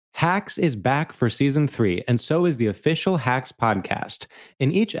Hacks is back for season 3, and so is the official Hacks podcast.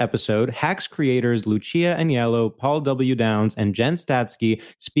 In each episode, Hacks creators Lucia Agnello, Paul W. Downs, and Jen Statsky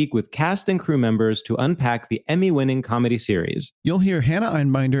speak with cast and crew members to unpack the Emmy-winning comedy series. You'll hear Hannah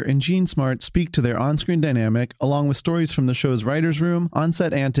Einbinder and Gene Smart speak to their on-screen dynamic, along with stories from the show's writer's room,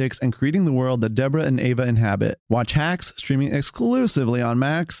 on-set antics, and creating the world that Deborah and Ava inhabit. Watch Hacks, streaming exclusively on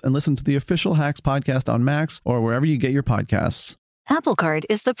Max, and listen to the official Hacks podcast on Max or wherever you get your podcasts. Apple Card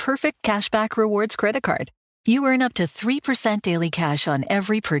is the perfect cashback rewards credit card. You earn up to 3% daily cash on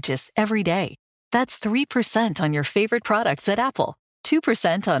every purchase every day. That's 3% on your favorite products at Apple,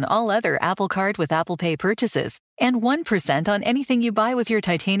 2% on all other Apple Card with Apple Pay purchases, and 1% on anything you buy with your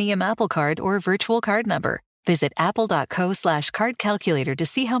titanium Apple Card or virtual card number. Visit apple.co/card calculator to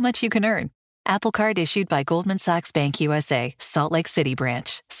see how much you can earn. Apple Card issued by Goldman Sachs Bank USA, Salt Lake City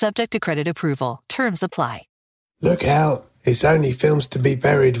branch. Subject to credit approval. Terms apply. Look out. It's only films to be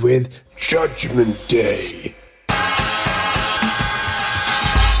buried with Judgement Day.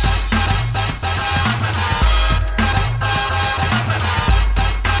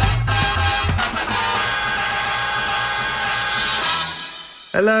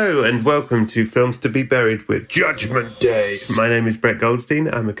 Hello and welcome to Films to be Buried with Judgement Day. My name is Brett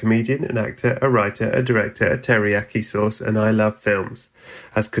Goldstein. I'm a comedian, an actor, a writer, a director, a teriyaki sauce, and I love films.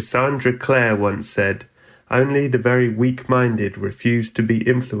 As Cassandra Clare once said, only the very weak-minded refuse to be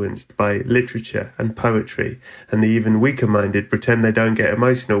influenced by literature and poetry, and the even weaker-minded pretend they don't get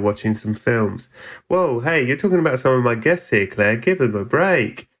emotional watching some films. Whoa, hey, you're talking about some of my guests here, Claire. Give them a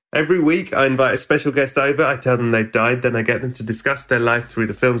break. Every week, I invite a special guest over, I tell them they've died, then I get them to discuss their life through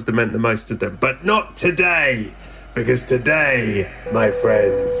the films that meant the most to them. But not today! Because today, my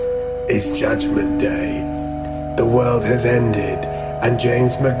friends, is Judgment Day. The world has ended, and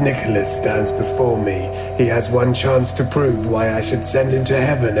James McNicholas stands before me. He has one chance to prove why I should send him to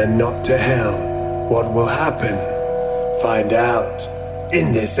heaven and not to hell. What will happen? Find out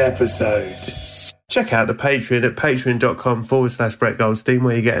in this episode. Check out the Patreon at patreon.com/Brett Goldstein,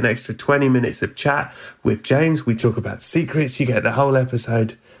 where you get an extra 20 minutes of chat with James. We talk about secrets. You get the whole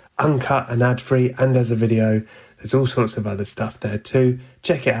episode uncut and ad-free and as a video. There's all sorts of other stuff there too.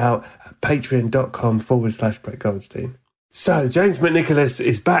 Check it out at patreon.com/Brett Goldstein. So, James McNicholas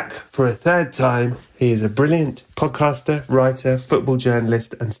is back for a third time. He is a brilliant podcaster, writer, football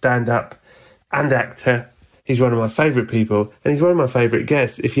journalist, and stand-up and actor. He's one of my favourite people, and he's one of my favourite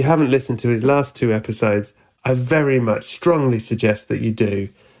guests. If you haven't listened to his last 2 episodes, I very much strongly suggest that you do,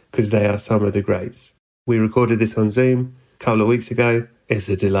 because they are some of the greats. We recorded this on Zoom a couple of weeks ago. It's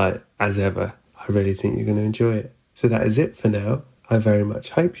a delight, as ever. I really think you're going to enjoy it. So that is it for now. I very much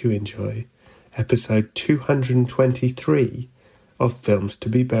hope you enjoy episode 223 of Films to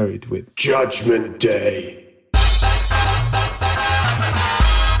be Buried with Judgment Day.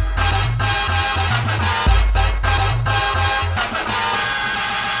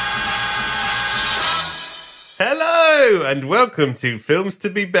 Hello and welcome to Films to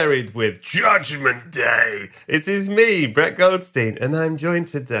be Buried with Judgment Day. It is me, Brett Goldstein, and I'm joined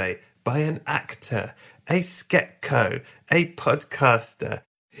today by an actor, a sketco, a podcaster.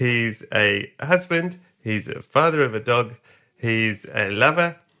 He's a husband, he's a father of a dog, he's a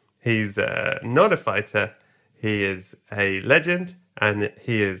lover, he's not a fighter, he is a legend, and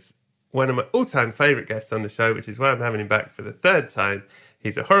he is one of my all-time favourite guests on the show, which is why I'm having him back for the 3rd time.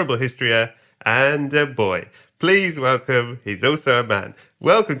 He's a horrible historyer and a boy. Please welcome, he's also a man.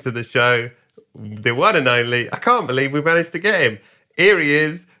 Welcome to the show, the one and only, I can't believe we managed to get him. Here he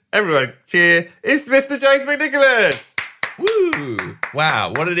is, everyone cheer, it's Mr. James McNicholas. Woo!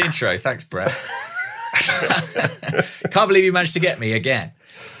 Wow, what an intro. Thanks, Brett. Can't believe you managed to get me again.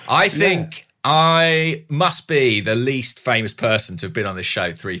 I think I must be the least famous person to have been on this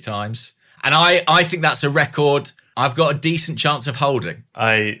show 3 times. And I think that's a record I've got a decent chance of holding.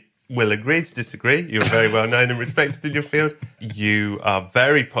 I will agree to disagree. You're very well known and respected in your field. You are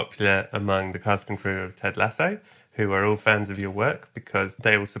very popular among the cast and crew of Ted Lasso, who are all fans of your work because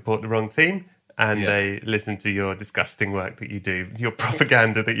they all support the wrong team. And they listen to your disgusting work that you do, your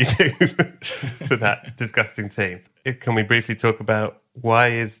propaganda that you do for that disgusting team. Can we briefly talk about why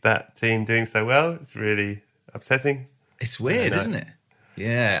is that team doing so well? It's really upsetting. It's weird, isn't it?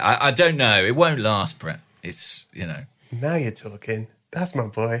 Yeah, I don't know. It won't last, Brett. It's, Now you're talking. That's my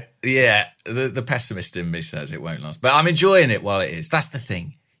boy. Yeah, the pessimist in me says it won't last. But I'm enjoying it while it is. That's the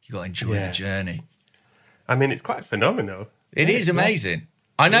thing. You got to enjoy the journey. I mean, it's quite phenomenal. It is amazing.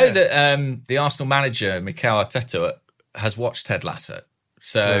 I know that the Arsenal manager, Mikel Arteta, has watched Ted Lasso.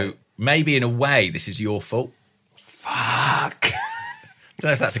 So maybe in a way, this is your fault. Fuck. I don't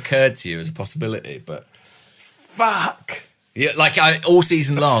know if that's occurred to you as a possibility, but... Fuck. Yeah, like all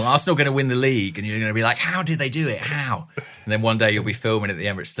season long, Arsenal are going to win the league, and you're going to be like, how did they do it? How? And then one day you'll be filming at the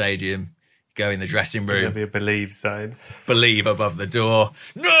Emirates Stadium, go in the dressing room. There'll be a believe sign. Believe above the door.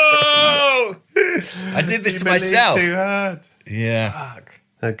 No! I did this to myself. Too hard. Yeah. Fuck.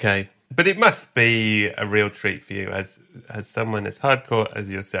 Okay. But it must be a real treat for you as someone as hardcore as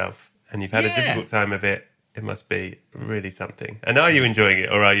yourself, and you've had a difficult time of it. It must be really something. And are you enjoying it,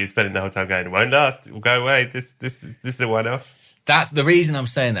 or are you spending the whole time going, it won't last, it will go away, this is a one-off? That's the reason I'm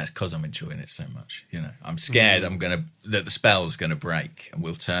saying that's because I'm enjoying it so much. You know, I'm scared that the spell's going to break and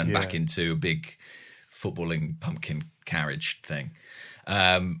we'll turn back into a big footballing pumpkin carriage thing.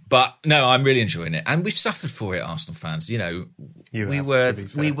 But no, I'm really enjoying it, and we've suffered for it, Arsenal fans. You know, we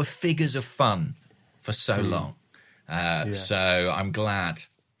were figures of fun for so long. So I'm glad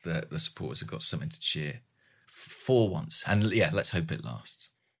that the supporters have got something to cheer for once, and let's hope it lasts.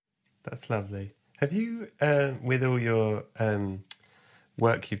 That's lovely. Have you, with all your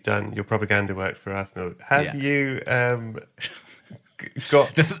work you've done, your propaganda work for Arsenal, have you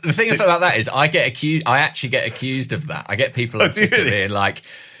got... The thing about that is I actually get accused of that. I get people on Twitter being like,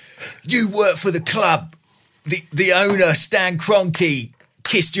 you work for the club, the owner, Stan Kroenke,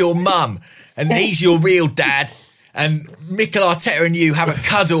 kissed your mum, and he's your real dad, and Mikel Arteta and you have a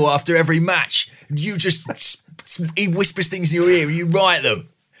cuddle after every match. He whispers things in your ear and you write them.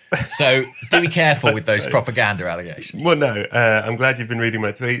 So do be careful with those propaganda allegations. Well, no, I'm glad you've been reading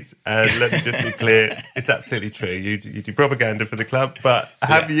my tweets, and let me just be clear, it's absolutely true. You do propaganda for the club, but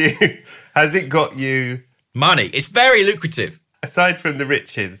has it got you... Money. It's very lucrative. Aside from the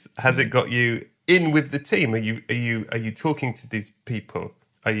riches, has it got you in with the team? Are you talking to these people?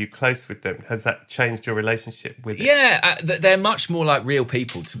 Are you close with them? Has that changed your relationship with them? Yeah, they're much more like real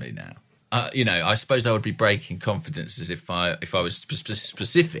people to me now. I suppose I would be breaking confidences if I was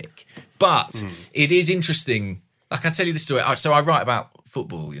specific. But it is interesting. Like, I tell you the story. So I write about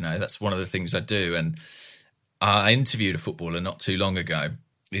football, that's one of the things I do. And I interviewed a footballer not too long ago.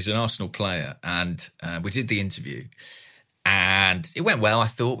 He's an Arsenal player. And we did the interview. And it went well, I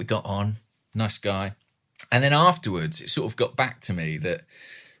thought. We got on. Nice guy. And then afterwards, it sort of got back to me that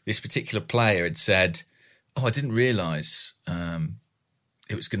this particular player had said, I didn't realise...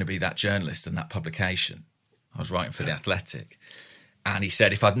 it was going to be that journalist and that publication. I was writing for The Athletic. And he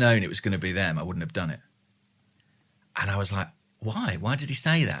said, if I'd known it was going to be them, I wouldn't have done it. And I was like, why? Why did he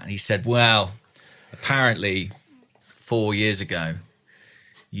say that? And he said, well, apparently 4 years ago,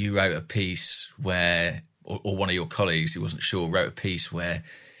 you wrote a piece where, or one of your colleagues, he wasn't sure, wrote a piece where,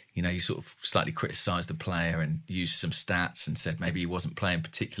 you sort of slightly criticised the player and used some stats and said maybe he wasn't playing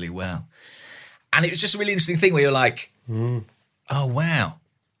particularly well. And it was just a really interesting thing where you're like, oh, wow.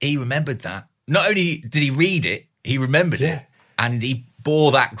 He remembered that. Not only did he read it, he remembered it. And he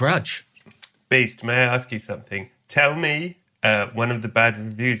bore that grudge. Beast, may I ask you something? Tell me one of the bad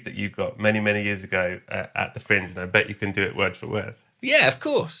reviews that you got many, many years ago at the Fringe, and I bet you can do it word for word. Yeah, of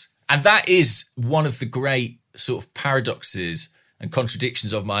course. And that is one of the great sort of paradoxes and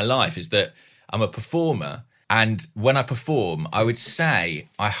contradictions of my life, is that I'm a performer. And when I perform, I would say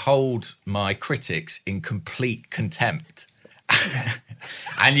I hold my critics in complete contempt.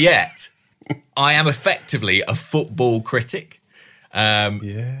 And yet, I am effectively a football critic.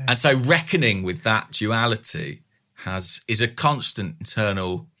 And so reckoning with that duality is a constant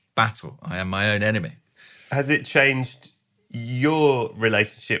internal battle. I am my own enemy. Has it changed your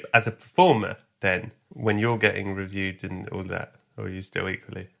relationship as a performer then, when you're getting reviewed and all that? Or are you still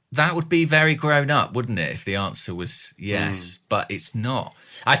equally? That would be very grown up, wouldn't it, if the answer was yes, but it's not.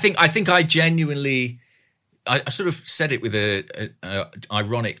 I think I genuinely... I sort of said it with a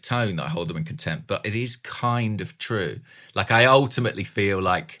ironic tone that I hold them in contempt, but it is kind of true. Like, I ultimately feel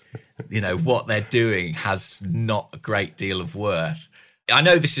like, what they're doing has not a great deal of worth. I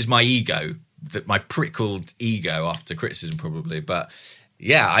know this is my ego, my prickled ego after criticism probably, but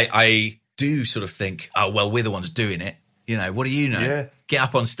yeah, I do sort of think, oh, well, we're the ones doing it. What do you know? Yeah. Get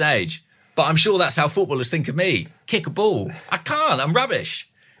up on stage. But I'm sure that's how footballers think of me. Kick a ball. I can't. I'm rubbish.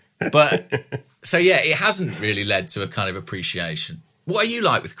 But... So, yeah, it hasn't really led to a kind of appreciation. What are you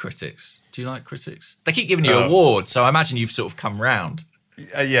like with critics? Do you like critics? They keep giving you awards, so I imagine you've sort of come round.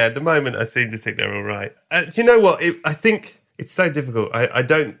 Yeah, at the moment, I seem to think they're all right. Do you know what? I think it's so difficult. I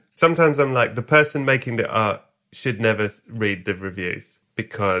don't... Sometimes I'm like, the person making the art should never read the reviews,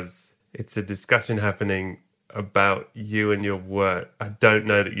 because it's a discussion happening about you and your work. I don't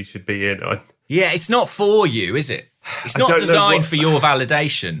know that you should be in on. Yeah, it's not for you, is it? It's not designed for your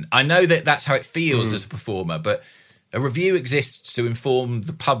validation. I know that that's how it feels as a performer, but a review exists to inform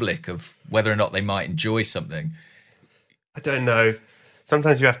the public of whether or not they might enjoy something. I don't know.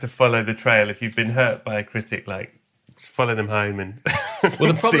 Sometimes you have to follow the trail. If you've been hurt by a critic, like, follow them home and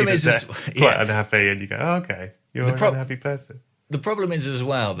well, the problem see is that they're quite unhappy, and you go, oh, okay, you're an unhappy person. The problem is as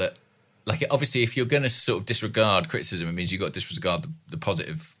well that, like, obviously, if you're going to sort of disregard criticism, it means you've got to disregard the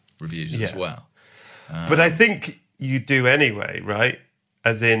positive reviews as well. But I think you do anyway, right?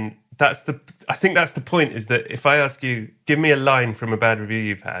 As in, I think that's the point, is that if I ask you, give me a line from a bad review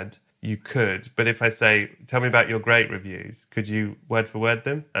you've had, you could. But if I say, tell me about your great reviews, could you word for word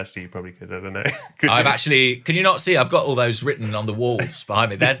them? Actually, you probably could. I don't know. Can you not see? I've got all those written on the walls behind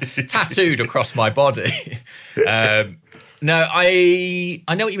me. They're tattooed across my body. No, I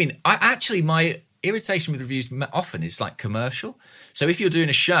know what you mean. My irritation with reviews often is like commercial. So if you're doing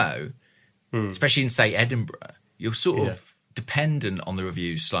a show, especially in, say, Edinburgh, you're sort of dependent on the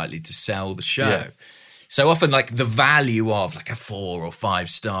reviews slightly to sell the show. Yes. So often, like, the value of like a 4 or 5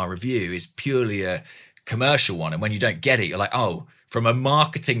 star review is purely a commercial one. And when you don't get it, you're like, oh, from a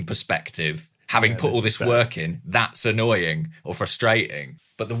marketing perspective, having put all this work in, that's annoying or frustrating.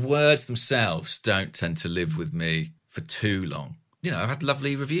 But the words themselves don't tend to live with me for too long. You know, I've had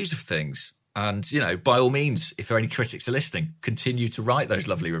lovely reviews of things. And, you know, by all means, if there are any critics are listening, continue to write those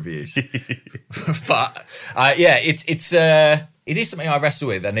lovely reviews. But, it is something I wrestle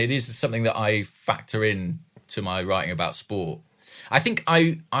with, and it is something that I factor in to my writing about sport. I think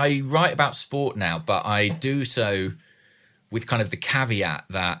I write about sport now, but I do so with kind of the caveat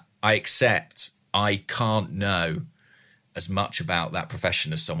that I accept I can't know as much about that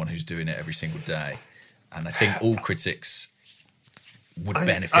profession as someone who's doing it every single day. And I think all critics would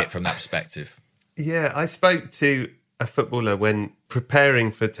benefit from that perspective. Yeah, I spoke to a footballer when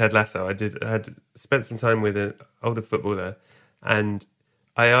preparing for Ted Lasso. I had spent some time with an older footballer, and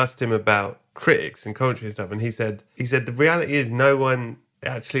I asked him about critics and commentary and stuff, and he said the reality is no one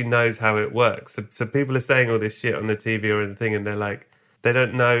actually knows how it works. So people are saying all this shit on the TV or in the thing, and they're like, they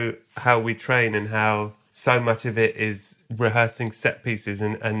don't know how we train and how so much of it is rehearsing set pieces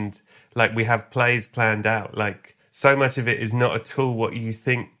and like we have plays planned out. Like, so much of it is not at all what you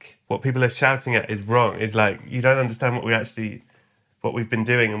think, what people are shouting at is wrong. It's like, you don't understand what we've been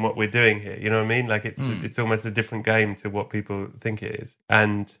doing and what we're doing here. You know what I mean? Like, it's almost a different game to what people think it is.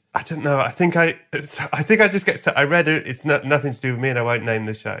 And I don't know. I think I just get, I read it. It's nothing to do with me, and I won't name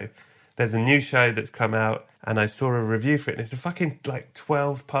the show. There's a new show that's come out, and I saw a review for it, and it's a fucking like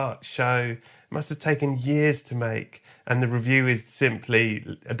 12-part show. It must have taken years to make. And the review is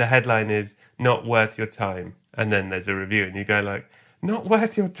simply, the headline is "Not worth your time." And then there's a review, and you go like, not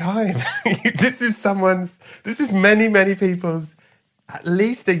worth your time. This is many, many people's, at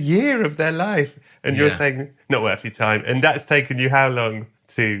least a year of their life. And you're saying, not worth your time. And that's taken you how long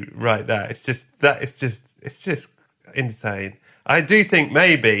to write that? It's just insane. I do think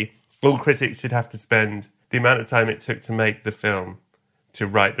maybe all critics should have to spend the amount of time it took to make the film to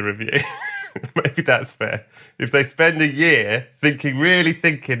write the review. Maybe that's fair. If they spend a year really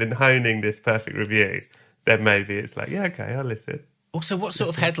thinking and honing this perfect review, then maybe it's like, yeah, okay, I'll listen. Also, what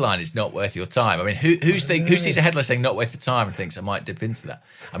sort of headline is not worth your time? I mean, who sees a headline saying not worth your time and thinks I might dip into that?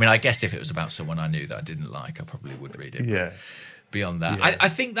 I mean, I guess if it was about someone I knew that I didn't like, I probably would read it. Yeah. Beyond that, I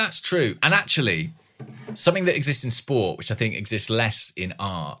think that's true. And actually, something that exists in sport, which I think exists less in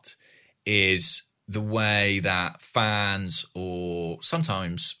art, is the way that fans or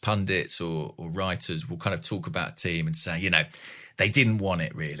sometimes pundits or writers will kind of talk about a team and say, you know, they didn't want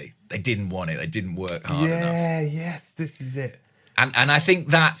it, really. They didn't want it. They didn't work hard enough. Yeah, yes, this is it. And I think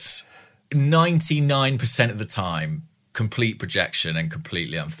that's 99% of the time complete projection and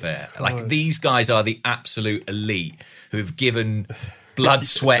completely unfair. Like, these guys are the absolute elite who've given blood,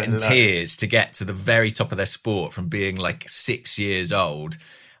 sweat and tears to get to the very top of their sport from being like 6 years old.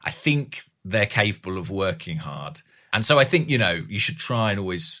 I think they're capable of working hard. And so I think, you know, you should try and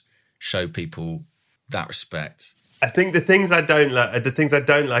always show people that respect. I think the things I don't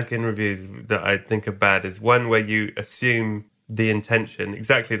like in reviews that I think are bad is one where you assume the intention,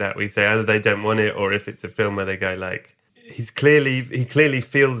 exactly that, where you say either they don't want it, or if it's a film where they go like, he clearly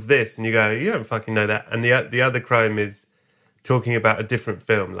feels this, and you go, you don't fucking know that. And the other crime is talking about a different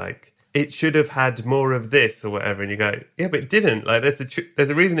film, like, it should have had more of this or whatever, and you go, yeah, but it didn't. Like, there's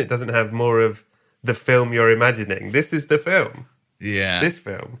a reason it doesn't have more of the film you're imagining. This is the film. Yeah. This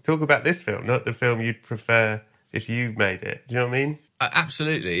film. Talk about this film, not the film you'd prefer if you made it. Do you know what I mean?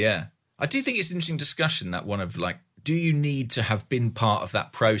 Absolutely, yeah. I do think it's an interesting discussion, that one of like, do you need to have been part of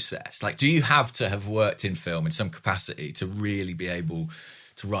that process? Like, do you have to have worked in film in some capacity to really be able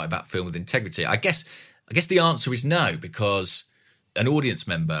to write about film with integrity? I guess the answer is no, because an audience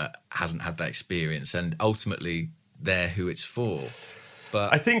member hasn't had that experience, and ultimately they're who it's for.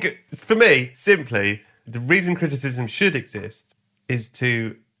 But I think, for me, simply, the reason criticism should exist is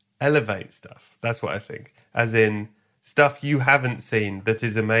to elevate stuff. That's what I think. As in, stuff you haven't seen that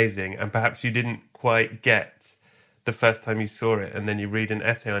is amazing and perhaps you didn't quite get the first time you saw it, and then you read an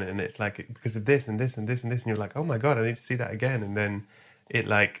essay on it and it's like, because of this and this and this and this, and you're like, oh my God, I need to see that again. And then it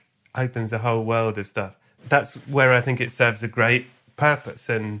like opens a whole world of stuff. That's where I think it serves a great purpose,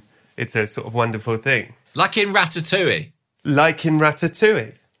 and it's a sort of wonderful thing. Like in Ratatouille.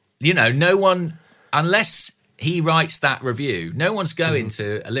 You know, no one, unless he writes that review, no one's going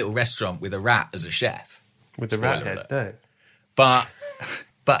to a little restaurant with a rat as a chef. With a rat head, no. But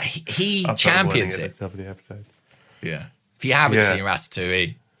he champions it. At the top of the episode. Yeah. If you haven't seen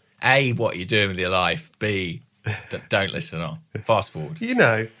Ratatouille, A, what are you doing with your life? B, don't listen on. Fast forward. You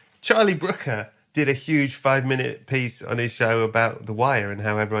know, Charlie Brooker did a huge 5-minute piece on his show about The Wire and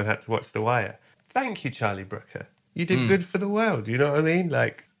how everyone had to watch The Wire. Thank you, Charlie Brooker. You did good for the world. You know what I mean?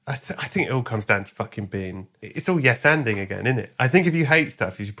 Like, I think it all comes down to fucking being... It's all yes-anding again, isn't it? I think if you hate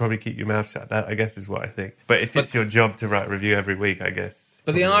stuff, you should probably keep your mouth shut. That, I guess, is what I think. But if it's your job to write a review every week, I guess...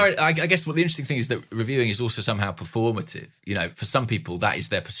 But I guess what the interesting thing is that reviewing is also somehow performative. You know, for some people, that is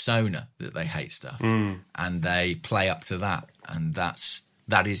their persona, that they hate stuff. And they play up to that. And that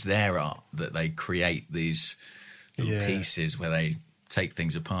is their art, that they create these little pieces where they take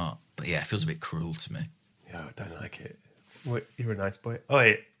things apart. But yeah, it feels a bit cruel to me. Yeah, I don't like it. You're a nice boy. Oh,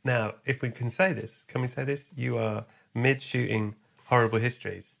 wait. Now, if we can say this, you are mid-shooting Horrible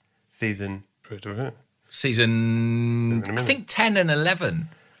Histories, season, I think 10 and 11.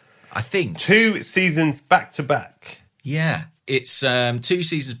 I think 2 seasons back to back. Yeah, it's 2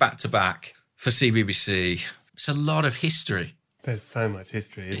 seasons back to back for CBBC. It's a lot of history. There's so much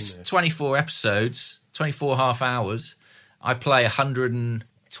history, isn't there? It's 24 episodes, 24 half hours. I play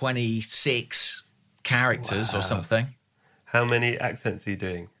 126 characters or something. How many accents are you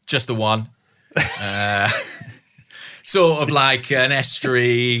doing? Just the one. Sort of like an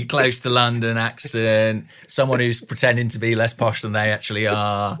estuary, close to London accent, someone who's pretending to be less posh than they actually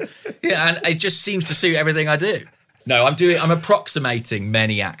are. Yeah, and it just seems to suit everything I do. No, I'm approximating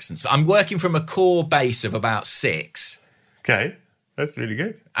many accents, but I'm working from a core base of about 6. Okay, that's really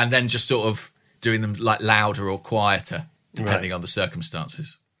good. And then just sort of doing them like louder or quieter, depending on the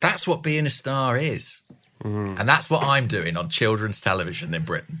circumstances. That's what being a star is. And that's what I'm doing on children's television in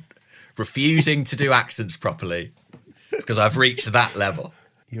Britain. Refusing to do accents properly because I've reached that level.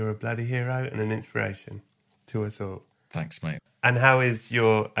 You're a bloody hero and an inspiration to us all. Thanks, mate. And how is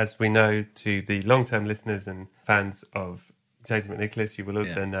as we know, to the long-term listeners and fans of James McNicholas, you will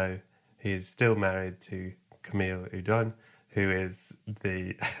also know he is still married to Camille Udon, who is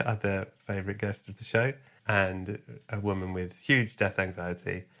the other favourite guest of the show, and a woman with huge death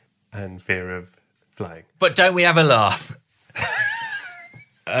anxiety and fear of flying. But don't we have a laugh?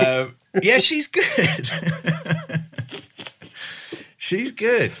 Yeah, she's good. She's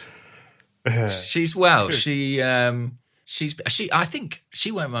good. She's well. Good. I think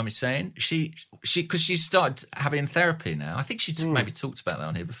she won't mind me saying because she's started having therapy now. I think she's maybe talked about that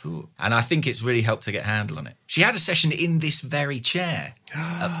on here before, and I think it's really helped to get a handle on it. She had a session in this very chair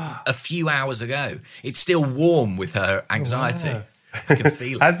a few hours ago. It's still warm with her anxiety. Wow. I can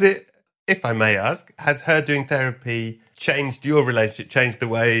feel it. Has it, if I may ask, has her doing therapy changed your relationship? Changed the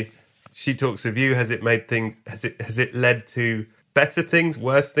way she talks with you? Has it made things? Has it led to better things,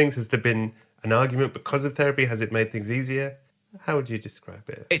 worse things? Has there been an argument because of therapy? Has it made things easier? How would you describe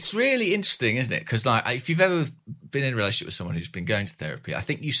it? It's really interesting, isn't it? Because like, if you've ever been in a relationship with someone who's been going to therapy, I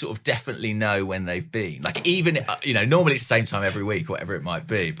think you sort of definitely know when they've been. Like even, normally it's the same time every week, whatever it might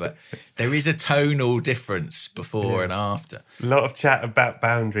be, but there is a tonal difference before and after. A lot of chat about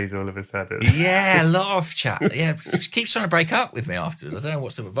boundaries all of a sudden. Yeah, a lot of chat. Yeah, she keeps trying to break up with me afterwards. I don't know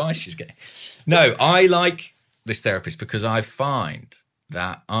what sort of advice she's getting. No, I like this therapist because I find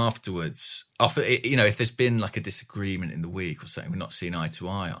that afterwards, if there's been like a disagreement in the week or something, we're not seeing eye to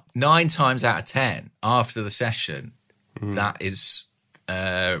eye on, 9 times out of 10 after the session, that is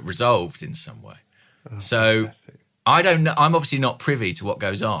resolved in some way. So fantastic. I don't know. I'm obviously not privy to what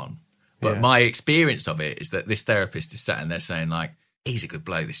goes on, but my experience of it is that this therapist is sat in there saying like, he's a good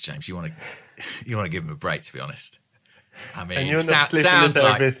bloke, this James. You want to give him a break, to be honest. I mean, and you're not slipping the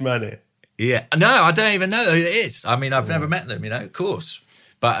therapist money. Yeah. No, I don't even know who it is. I mean, I've never met them, of course.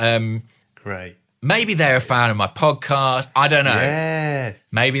 But great. Maybe they're a fan of my podcast. I don't know. Yes.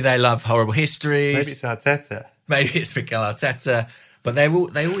 Maybe they love Horrible Histories. Maybe it's Arteta. Maybe it's Mikel Arteta. But they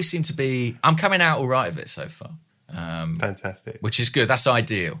always seem to be... I'm coming out all right of it so far. Fantastic. Which is good. That's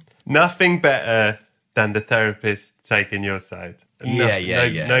ideal. Nothing better than the therapist taking your side.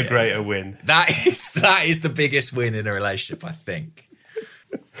 No greater win. That is the biggest win in a relationship, I think.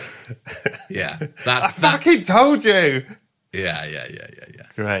 Yeah. I fucking told you. Yeah.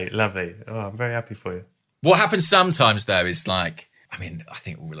 Great, lovely. Oh, I'm very happy for you. What happens sometimes, though, is like, I mean, I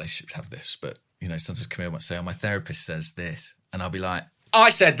think all relationships have this, but, you know, sometimes Camille might say, oh, my therapist says this. And I'll be like, I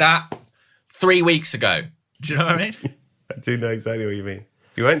said that 3 weeks ago. Do you know what I mean? I do know exactly what you mean.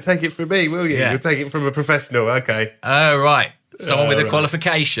 You won't take it from me, will you? Yeah. You'll take it from a professional. Okay. Oh, right. Someone with a right.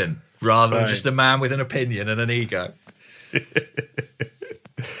 qualification rather than Fine. just a man with an opinion and an ego.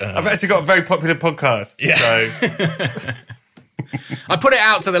 I've actually got a very popular podcast. Yeah. So I put it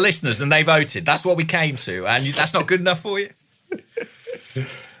out to the listeners and they voted. That's what we came to. And that's not good enough for you?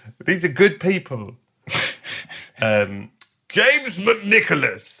 these are good people. James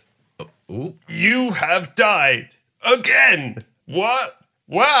McNicholas, Ooh. you have died again. What?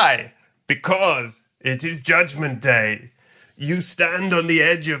 Why? Because it is Judgment Day. You stand on the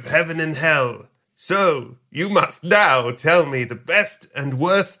edge of heaven and hell. So, you must now tell me the best and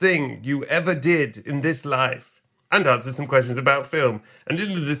worst thing you ever did in this life. And answer some questions about film. And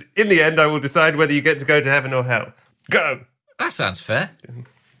in the end, I will decide whether you get to go to heaven or hell. Go! That sounds fair.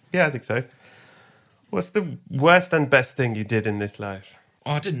 Yeah, I think so. What's the worst and best thing you did in this life?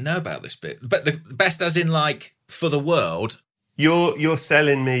 Oh, I didn't know about this bit. But the best as in, like, for the world. You're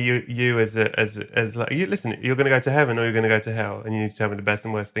selling me you as like, you listen, you're going to go to heaven or you're going to go to hell, and you need to tell me the best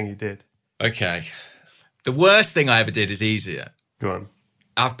and worst thing you did. Okay. The worst thing I ever did is easier. Go on.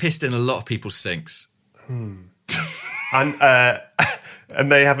 I've pissed in a lot of people's sinks. And they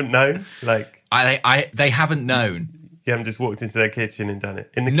haven't known? Like, They haven't known. you haven't just walked into their kitchen and done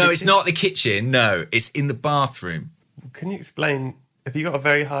it? In the No, kitchen? it's not the kitchen. No, it's in the bathroom. Can you explain, have you got a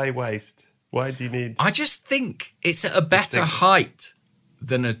very high waist? Why do you need... I just think it's at a better height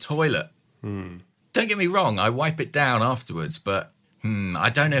than a toilet. Don't get me wrong, I wipe it down afterwards, but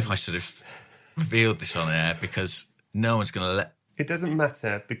I don't know if I should have revealed this on air because no one's going to let... It doesn't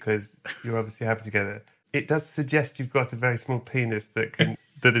matter because you're obviously happy together. It does suggest you've got a very small penis that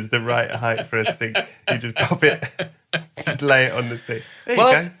is the right height for a sink. You just pop it, just lay it on the sink. There you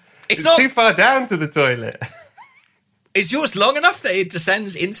go. It's not too far down to the toilet. Is yours long enough that it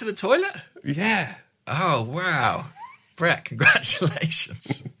descends into the toilet? Yeah. Oh, wow. Brett,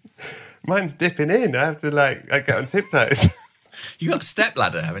 congratulations. Mine's dipping in. I have to I get on tiptoes. You got a step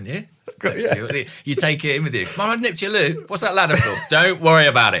ladder, haven't you? Yeah. You take it in with you. Come on, I've nipped your loo. What's that ladder for? Don't worry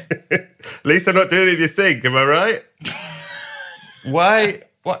about it. At least I'm not doing it in your sink, am I right? Why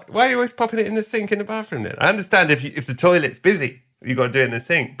are you always popping it in the sink in the bathroom then? I understand if the toilet's busy, you've got to do it in the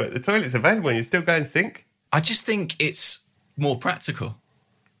sink, but the toilet's available and you're still going sink? I just think it's more practical.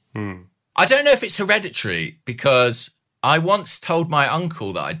 I don't know if it's hereditary because I once told my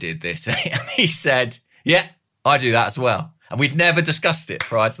uncle that I did this and he said, yeah, I do that as well. And we'd never discussed it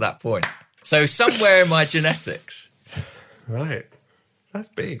prior to that point. So somewhere in my genetics. Right. That's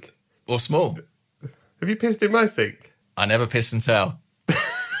big. Or small. Have you pissed in my sink? I never piss and tell.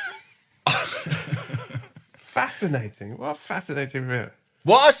 Fascinating. What a fascinating real.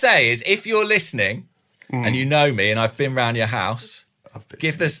 What I say is, if you're listening and you know me and I've been round your house,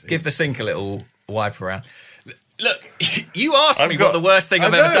 give the sink a little wipe around. Look, you asked me what the worst thing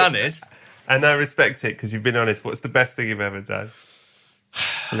I've ever done is. And I respect it because you've been honest. What's the best thing you've ever done?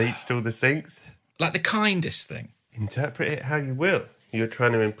 Bleached all the sinks? Like the kindest thing. Interpret it how you will. You're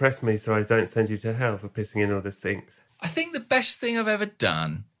trying to impress me so I don't send you to hell for pissing in all the sinks. I think the best thing I've ever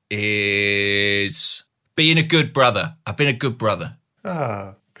done is being a good brother. I've been a good brother.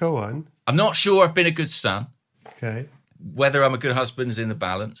 Ah, go on. I'm not sure I've been a good son. Okay. Whether I'm a good husband is in the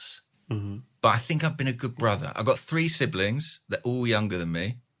balance. But I think I've been a good brother. I've got 3 siblings. They're all younger than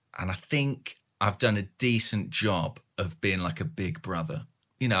me. And I think I've done a decent job of being like a big brother.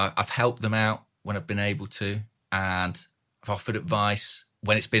 You know, I've helped them out when I've been able to. And I've offered advice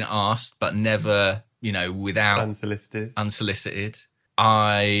when it's been asked, but never, you know, without... Unsolicited.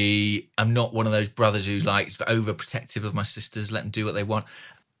 I am not one of those brothers who's like overprotective of my sisters, let them do what they want.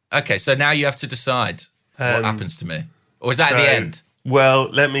 Okay, so now you have to decide what happens to me. Or is that at the end? Well,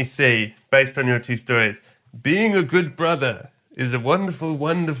 let me see. Based on your 2 stories, being a good brother is a wonderful,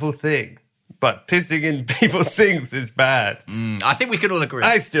 wonderful thing. But pissing in people's sinks is bad. I think we can all agree.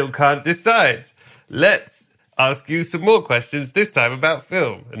 I still can't decide. Let's ask you some more questions, this time about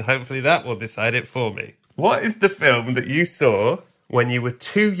film, and hopefully that will decide it for me. What is the film that you saw when you were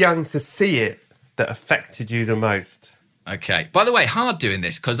too young to see it that affected you the most? Okay. By the way, hard doing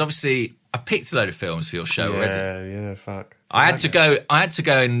this because obviously I picked a load of films for your show already. Yeah, fuck. I had to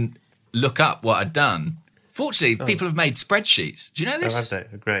go and look up what I'd done. Fortunately, people have made spreadsheets. Do you know this? Oh, have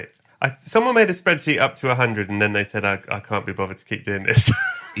they? Great. Someone made a spreadsheet up to 100 and then they said, I can't be bothered to keep doing this.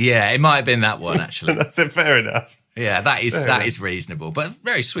 Yeah, it might have been that one, actually. And I said, fair enough. Yeah, that is reasonable, but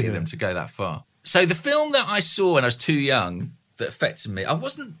very sweet of them to go that far. So the film that I saw when I was too young that affected me. I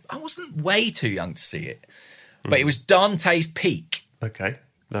wasn't way too young to see it, but it was Dante's Peak. Okay,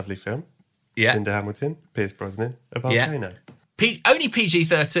 lovely film. Yeah. Linda Hamilton, Pierce Brosnan, A Volcano. Yeah. Only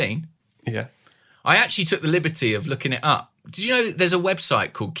PG-13. Yeah. I actually took the liberty of looking it up. Did you know that there's a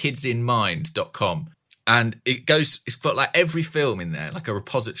website called kidsinmind.com, and it's got like every film in there, like a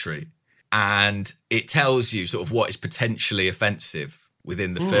repository, and it tells you sort of what is potentially offensive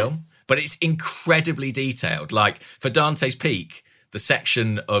within the film, but it's incredibly detailed. Like for Dante's Peak, the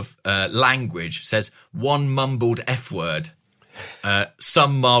section of language says one mumbled F word,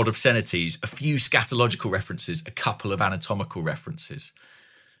 some mild obscenities, a few scatological references, a couple of anatomical references.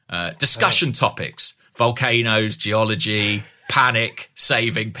 Discussion topics, volcanoes, geology, panic,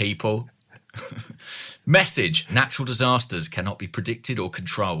 saving people. Message, natural disasters cannot be predicted or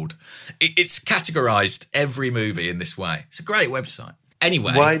controlled. It's categorised every movie in this way. It's a great website.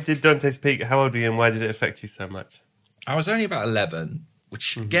 Anyway. Why did Dante's Peak, how old were you and why did it affect you so much? I was only about 11,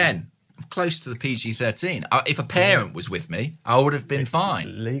 which again, I'm close to the PG-13. If a parent was with me, I would have been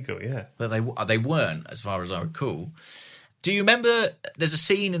fine. Legal, yeah. But they weren't, as far as I recall. Do you remember, there's a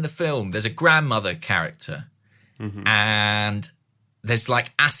scene in the film, there's a grandmother character, and there's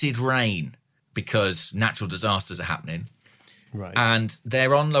like acid rain because natural disasters are happening. Right. And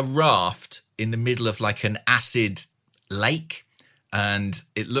they're on a raft in the middle of like an acid lake, and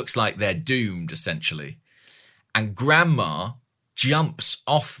it looks like they're doomed, essentially. And grandma jumps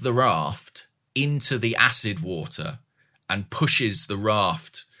off the raft into the acid water and pushes the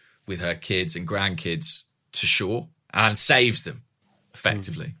raft with her kids and grandkids to shore. And saves them,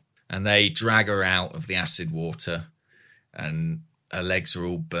 effectively. And they drag her out of the acid water, and her legs are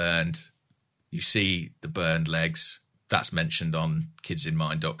all burned. You see the burned legs. That's mentioned on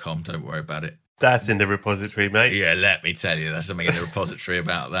kidsinmind.com. Don't worry about it. That's in the repository, mate. Yeah, let me tell you, there's something in the repository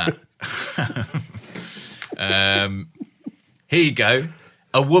about that. Here you go.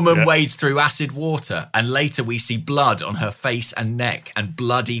 A woman wades through acid water, and later we see blood on her face and neck and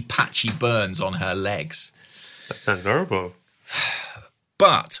bloody, patchy burns on her legs. That sounds horrible.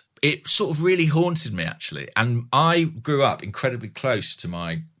 But it sort of really haunted me, actually. And I grew up incredibly close to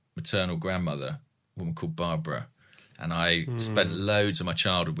my maternal grandmother, a woman called Barbara. And I spent loads of my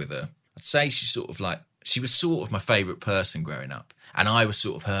childhood with her. I'd say she was sort of my favourite person growing up. And I was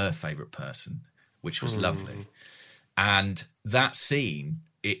sort of her favourite person, which was lovely. And that scene,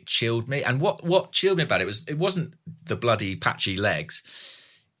 it chilled me. And what chilled me about it wasn't the bloody patchy legs.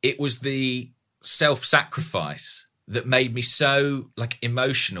 It was the self-sacrifice that made me so like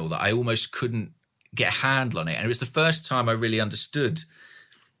emotional that I almost couldn't get a handle on it. And it was the first time I really understood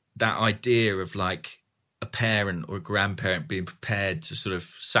that idea of like a parent or a grandparent being prepared to sort of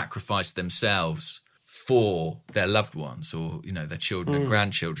sacrifice themselves for their loved ones or, you know, their children and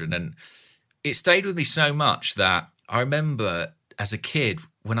grandchildren. And it stayed with me so much that I remember as a kid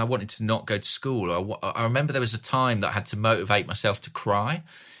when I wanted to not go to school, I remember there was a time that I had to motivate myself to cry.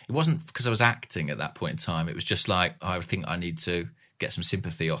 It wasn't because I was acting at that point in time. It was just like, I think I need to get some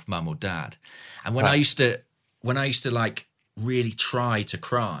sympathy off mum or dad. And when I used to like really try to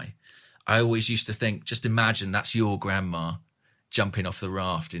cry, I always used to think, just imagine that's your grandma jumping off the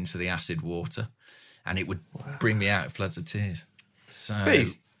raft into the acid water, and it would bring me out in floods of tears. So But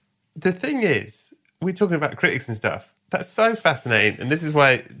the thing is, we're talking about critics and stuff. That's so fascinating, and this is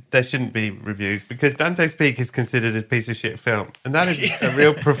why there shouldn't be reviews, because Dante's Peak is considered a piece of shit film, and that is a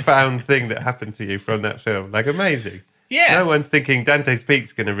real profound thing that happened to you from that film. Like, amazing. Yeah. No one's thinking Dante's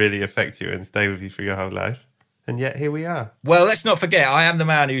Peak's going to really affect you and stay with you for your whole life, and yet here we are. Well, let's not forget, I am the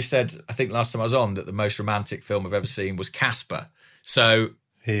man who said, I think last time I was on, that the most romantic film I've ever seen was Casper. So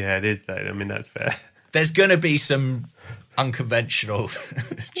Yeah, it is, though. I mean, that's fair. There's going to be some unconventional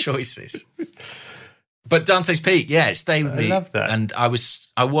choices. But Dante's Peak, yeah, it stayed with me. I love that. And I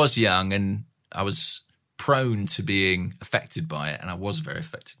was young and I was prone to being affected by it, and I was very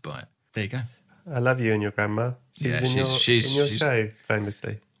affected by it. There you go. I love you and your grandma. She was in your show,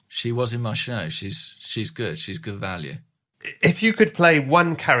 famously. She was in my show. She's good. She's good value. If you could play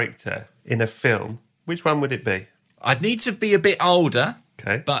one character in a film, which one would it be? I'd need to be a bit older.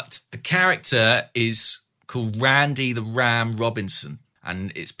 Okay. But the character is called Randy the Ram Robinson,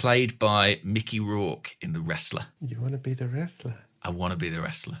 and it's played by Mickey Rourke in The Wrestler. You want to be the wrestler? I want to be the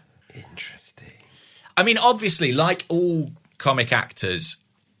wrestler. Interesting. I mean, obviously, like all comic actors,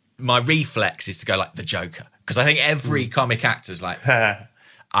 my reflex is to go like the Joker, because I think every comic actor's like,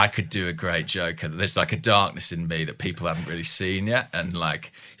 I could do a great Joker. There's like a darkness in me that people haven't really seen yet, and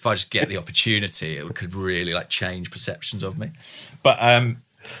like if I just get the opportunity, it could really like change perceptions of me. But I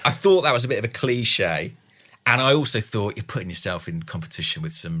thought that was a bit of a cliche, and I also thought you're putting yourself in competition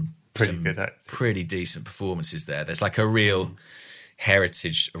with some pretty good actors. Pretty decent performances there. There's like a real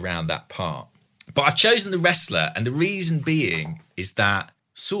heritage around that part. But I've chosen the wrestler, and the reason being is that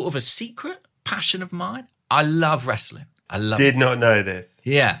sort of a secret passion of mine. I love wrestling. I love it. Did not know this.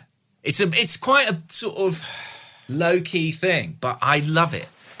 Yeah. It's quite a sort of low-key thing, but I love it.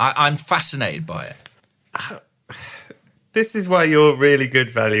 I'm fascinated by it. This is why you're really good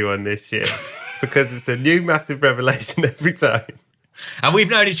value on this year, because it's a new massive revelation every time. And we've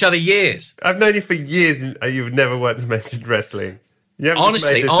known each other years. I've known you for years, and you've never once mentioned wrestling.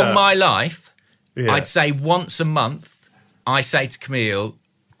 Honestly, on my life, Yeah. I'd say once a month, I say to Camille,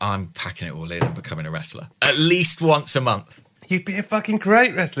 I'm packing it all in and becoming a wrestler. At least once a month. You'd be a fucking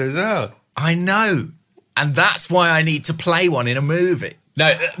great wrestler as well. I know. And that's why I need to play one in a movie.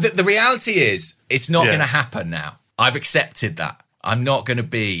 No, the reality is, it's not going to happen now. I've accepted that. I'm not going to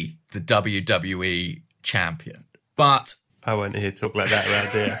be the WWE champion. But I won't hear talk like that around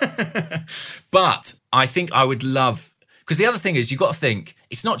here. But I think I would love... Because the other thing is, you've got to think,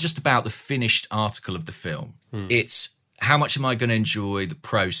 it's not just about the finished article of the film. It's how much am I going to enjoy the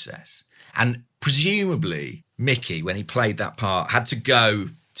process? And presumably, Mickey, when he played that part, had to go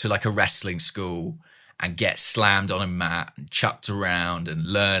to like a wrestling school and get slammed on a mat and chucked around and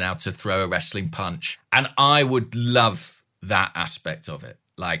learn how to throw a wrestling punch. And I would love that aspect of it.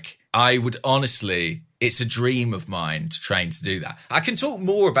 Like, I would honestly... It's a dream of mine to train to do that. I can talk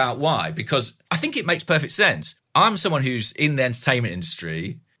more about why, because I think it makes perfect sense. I'm someone who's in the entertainment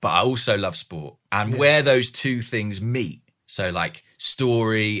industry, but I also love sport. And where those two things meet, so like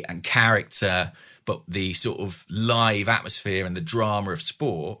story and character, but the sort of live atmosphere and the drama of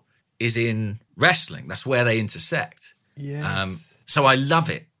sport is in wrestling. That's where they intersect. Yes. So I love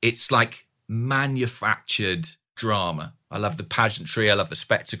it. It's like manufactured drama. I love the pageantry. I love the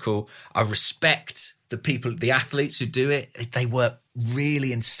spectacle. I respect the people, the athletes who do it. They work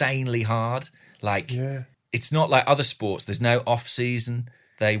really insanely hard. Like, it's not like other sports. There's no off season.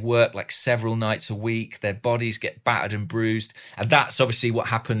 They work like several nights a week. Their bodies get battered and bruised. And that's obviously what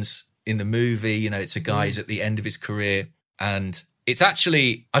happens in the movie. You know, it's a guy who's at the end of his career. And it's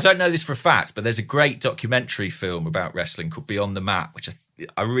actually, I don't know this for a fact, but there's a great documentary film about wrestling called Beyond the Mat, which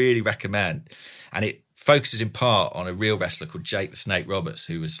I really recommend. And it focuses in part on a real wrestler called Jake the Snake Roberts,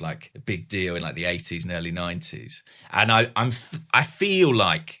 who was like a big deal in like the 80s and early 90s. And I feel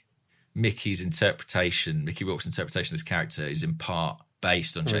like Mickey Rourke's interpretation of this character is in part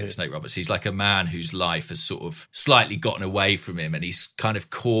based on Jake the Snake Roberts. He's like a man whose life has sort of slightly gotten away from him, and he's kind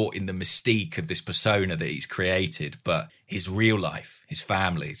of caught in the mystique of this persona that he's created, but his real life, his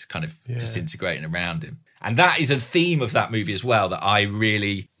family is kind of disintegrating around him. And that is a theme of that movie as well that I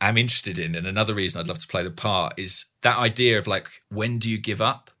really am interested in. And another reason I'd love to play the part is that idea of like, when do you give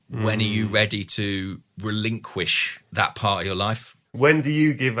up? When are you ready to relinquish that part of your life? When do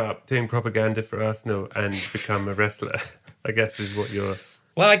you give up doing propaganda for Arsenal and become a wrestler? I guess is what you're...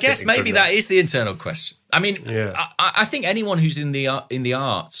 Well, I guess maybe that is the internal question. I mean, Yeah. I think anyone who's in the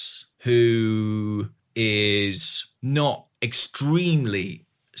arts who is not extremely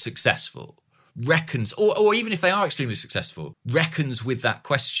successful reckons, or even if they are extremely successful, reckons with that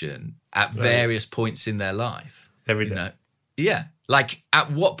question at various points in their life. Every day. You know? Yeah. Like,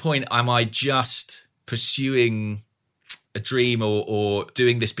 at what point am I just pursuing a dream or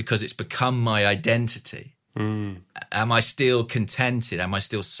doing this because it's become my identity? Am I still contented? Am I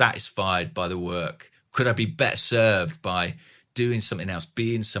still satisfied by the work? Could I be better served by doing something else,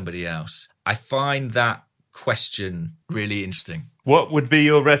 being somebody else? I find that question really interesting. What would be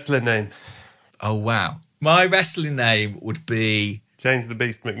your wrestler name? Oh, wow. My wrestling name would be... James the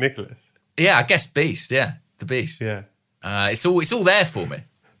Beast McNicholas. Yeah, I guess Beast, yeah. The Beast. Yeah. It's all there for me.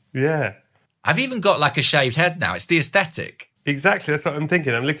 Yeah. I've even got like a shaved head now. It's the aesthetic. Exactly, that's what I'm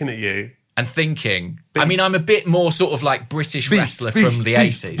thinking. I'm looking at you. And thinking... Beast. I mean, I'm a bit more sort of like British wrestler from the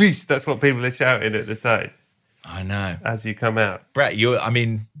 80s. Beast. That's what people are shouting at the side I know. as you come out. Brett, you're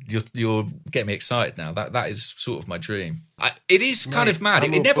getting me excited now. That is sort of my dream. It is kind of mad.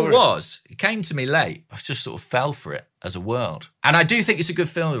 I'm It all never for it. was. It came to me late. I just sort of fell for it as a world. And I do think it's a good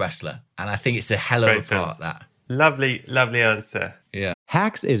film, The Wrestler. And I think it's a hell of Great a film. part, that. Lovely, lovely answer. Yeah.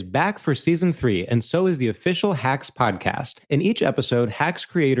 Hacks is back for season 3, and so is the official Hacks podcast. In each episode, Hacks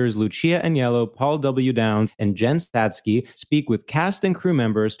creators Lucia Agnello, Paul W. Downs, and Jen Statsky speak with cast and crew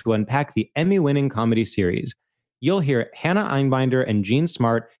members to unpack the Emmy-winning comedy series. you'll hear Hannah Einbinder and Gene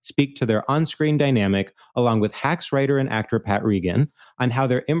Smart speak to their on-screen dynamic, along with Hacks writer and actor Pat Regan, on how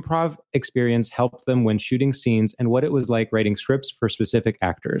their improv experience helped them when shooting scenes and what it was like writing scripts for specific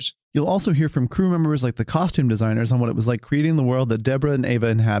actors. You'll also hear from crew members like the costume designers on what it was like creating the world that Deborah and Ava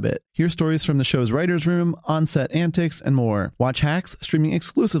inhabit. Hear stories from the show's writer's room, on-set antics, and more. Watch Hacks streaming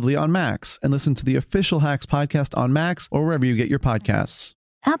exclusively on Max, and listen to the official Hacks podcast on Max or wherever you get your podcasts.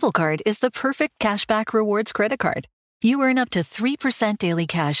 Apple Card is the perfect cashback rewards credit card. You earn up to 3% daily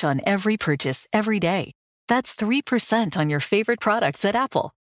cash on every purchase every day. That's 3% on your favorite products at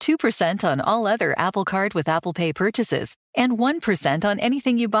Apple, 2% on all other Apple Card with Apple Pay purchases, and 1% on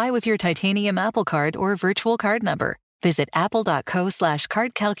anything you buy with your titanium Apple Card or virtual card number. Visit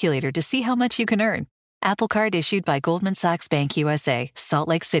apple.co/card calculator to see how much you can earn. Apple Card issued by Goldman Sachs Bank USA, Salt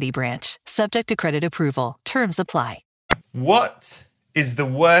Lake City branch. Subject to credit approval. Terms apply. What is the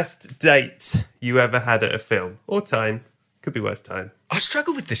worst date you ever had at a film? Or time. Could be worst time. I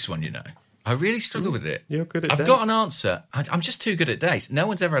struggle with this one, you know. I really struggle with it. You're good at I've dates. got an answer. I'm just too good at dates. No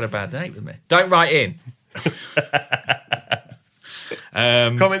one's ever had a bad date with me. Don't write in.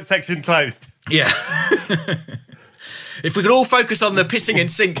 Comment section closed. Yeah. If we could all focus on the pissing in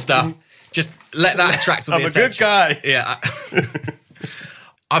sync stuff, just let that attract all the attention. I'm a good guy. Yeah.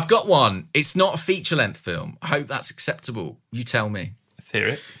 I've got one. It's not a feature-length film. I hope that's acceptable. You tell me. Let's hear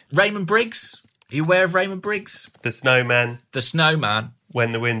it. Raymond Briggs. Are you aware of Raymond Briggs? The Snowman. The Snowman.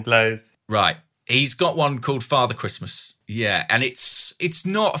 When the Wind Blows. Right. He's got one called Father Christmas. Yeah, and it's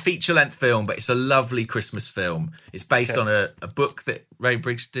not a feature-length film, but it's a lovely Christmas film. It's based on a book that Ray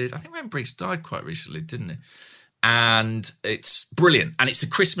Briggs did. I think Ray Briggs died quite recently, didn't he? And it's brilliant. And it's a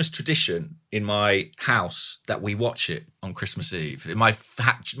Christmas tradition in my house that we watch it on Christmas Eve, in my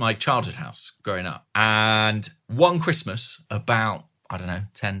childhood house growing up. And one Christmas, about,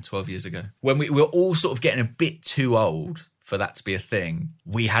 10, 12 years ago, when we were all sort of getting a bit too old for that to be a thing,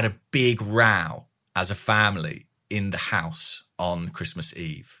 we had a big row as a family in the house on Christmas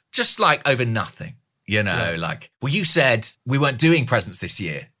Eve. Just like over nothing, like, well, you said we weren't doing presents this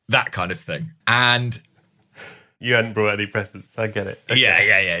year, that kind of thing. And you hadn't brought any presents. I get it. Okay.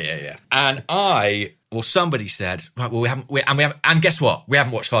 Yeah. And somebody said, right, well, we haven't, and guess what? We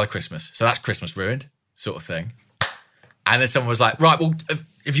haven't watched Father Christmas. So that's Christmas ruined, sort of thing. And then someone was like, right, well,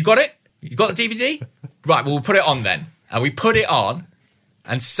 have you got it? You got the DVD? Right, well, we'll put it on then. And we put it on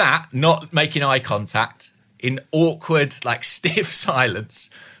and sat, not making eye contact, in awkward, like, stiff silence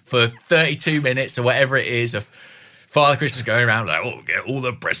for 32 minutes or whatever it is of Father Christmas going around like, oh, get all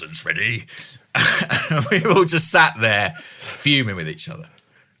the presents ready. We all just sat there fuming with each other.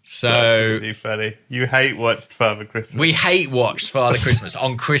 So that's really funny. You hate watched Father Christmas. We hate watched Father Christmas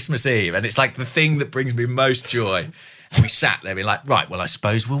on Christmas Eve, and it's like the thing that brings me most joy. And we sat there being like, right, well, I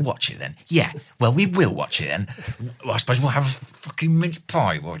suppose we'll watch it then. Yeah, well, we will watch it then. Well, I suppose we'll have a fucking mince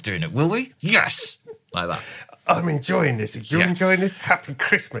pie while we're doing it, will we? Yes. Like that. I'm enjoying this. You're enjoying this? Happy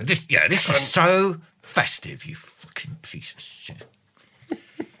Christmas. This is so festive, you fucking piece of shit.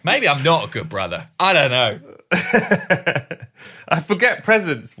 Maybe I'm not a good brother. I don't know. I forget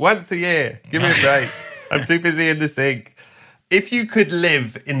presents once a year. Give me a break. I'm too busy in the sink. If you could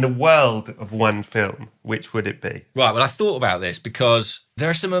live in the world of one film, which would it be? Right, well, I thought about this because there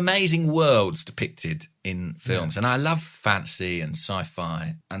are some amazing worlds depicted in films, and I love fantasy and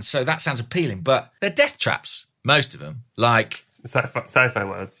sci-fi, and so that sounds appealing, but they're death traps, most of them. Like sci-fi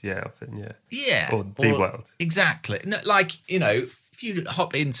worlds, yeah, often, yeah. Yeah. Or the world. Exactly. No, like, if you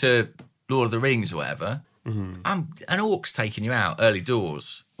hop into Lord of the Rings or whatever, an orc's taking you out early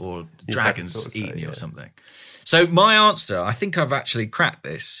doors, or dragons eating you or something. So my answer, I think I've actually cracked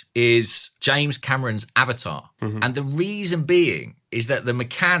this, is James Cameron's Avatar. And the reason being is that the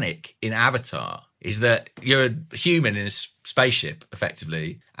mechanic in Avatar is that you're a human in a spaceship,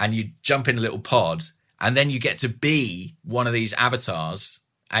 effectively, and you jump in a little pod, and then you get to be one of these avatars,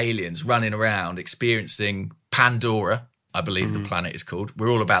 aliens, running around, experiencing Pandora, I believe the planet is called. We're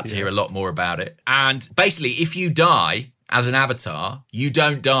all about to hear a lot more about it. And basically, if you die as an avatar, you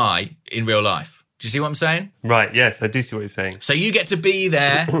don't die in real life. Do you see what I'm saying? Right, yes, I do see what you're saying. So you get to be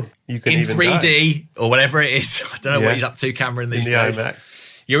there you can in even 3D die. or whatever it is. I don't know what he's up to, Cameron, these days.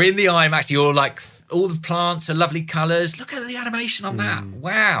 IMAX. You're in the IMAX. You're like, all the plants are lovely colours. Look at the animation on that.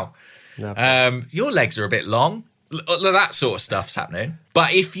 Wow. Your legs are a bit long. That sort of stuff's happening.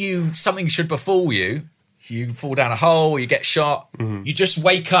 But if something should befall you, you fall down a hole, you get shot, you just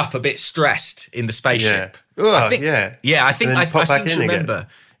wake up a bit stressed in the spaceship. Yeah. I think I seem to remember. Again.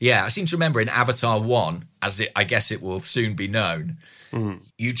 Yeah, I seem to remember in Avatar 1, I guess it will soon be known,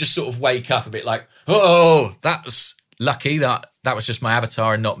 you just sort of wake up a bit like, oh, that was lucky that was just my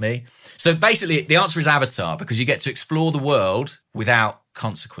avatar and not me. So basically, the answer is Avatar, because you get to explore the world without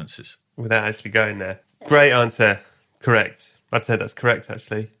consequences. Without actually going there. Great answer. Correct. I'd say that's correct,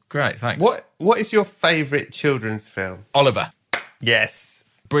 actually. Great, thanks. What is your favourite children's film? Oliver. Yes.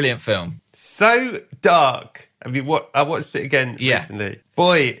 Brilliant film. So dark. I watched it again recently.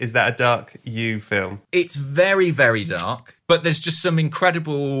 Boy, is that a dark film. It's very, very dark, but there's just some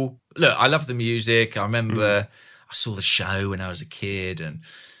incredible... Look, I love the music. I remember I saw the show when I was a kid,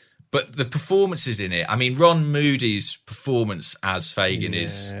 but the performances in it... I mean, Ron Moody's performance as Fagin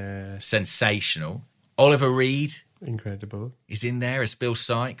is sensational. Oliver Reed... Incredible. He's in there as Bill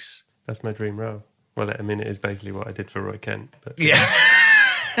Sykes. That's my dream role. Well, I mean, it is basically what I did for Roy Kent. But yeah.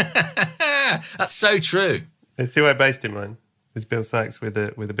 That's so true. It's who I based him on. It's Bill Sykes with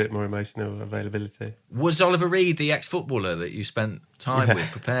a bit more emotional availability. Was Oliver Reed the ex-footballer that you spent time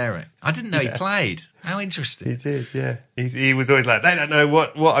with preparing? I didn't know he played. How interesting. He did, yeah. He was always like, they don't know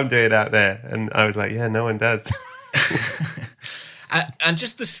what I'm doing out there. And I was like, yeah, no one does. And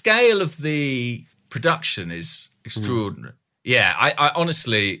just the scale of the production is extraordinary. Yeah, I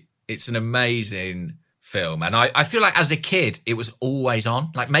honestly, it's an amazing film. And I feel like as a kid, it was always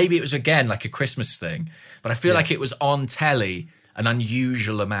on. Like maybe it was, again, like a Christmas thing. But I feel like it was on telly an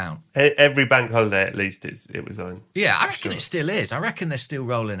unusual amount. Every bank holiday, at least, it was on. Yeah, I reckon it still is. I reckon they're still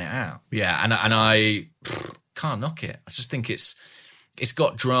rolling it out. Yeah, and I can't knock it. I just think it's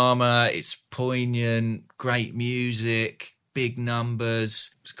got drama, it's poignant, great music, big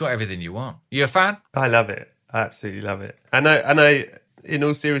numbers. It's got everything you want. You a fan? I love it. I absolutely love it. And I, in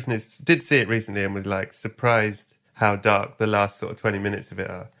all seriousness, did see it recently and was like surprised how dark the last sort of 20 minutes of it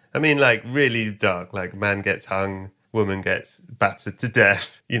are. I mean, like really dark, like man gets hung, woman gets battered to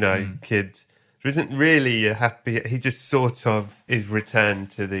death, kid. There isn't really a happy, he just sort of is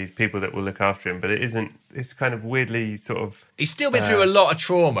returned to these people that will look after him, but it isn't, it's kind of weirdly sort of... He's still been through a lot of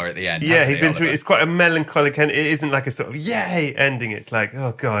trauma at the end. Yeah, he's been through, it's quite a melancholic end. It isn't like a sort of yay ending. It's like,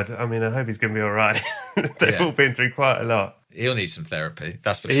 oh God, I mean, I hope he's going to be all right. They've all been through quite a lot. He'll need some therapy,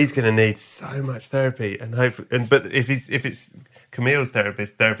 that's for sure. He's going to need so much therapy, but if it's Camille's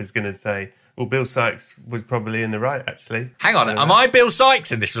therapist is going to say, well, Bill Sykes was probably in the right, actually. Hang on, am I Bill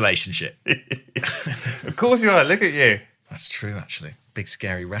Sykes in this relationship? Of course you are, look at you. That's true, actually. Big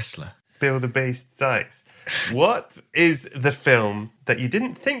scary wrestler. Bill the Beast Sykes. What is the film that you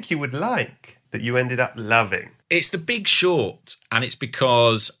didn't think you would like that you ended up loving? It's The Big Short, and it's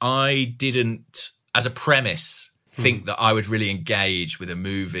because I didn't, as a premise, think that I would really engage with a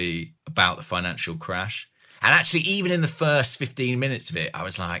movie about the financial crash. And actually, even in the first 15 minutes of it, I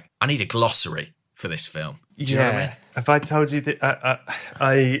was like, I need a glossary for this film. Do you know what I mean? Have I told you that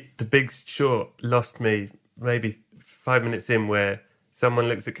The Big Short lost me maybe 5 minutes in, where someone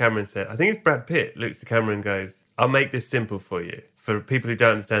looks at camera and said, I think it's Brad Pitt, looks at camera and goes, I'll make this simple for you. For people who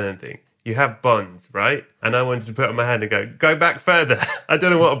don't understand anything. You have bonds, right? And I wanted to put up my hand and go back further. I don't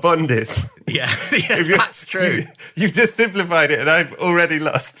know what a bond is. Yeah, that's true. You've just simplified it and I've already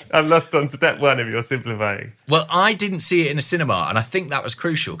lost. I'm lost on step one of your simplifying. Well, I didn't see it in a cinema, and I think that was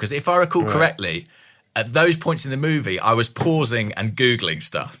crucial, because if I recall correctly, at those points in the movie, I was pausing and Googling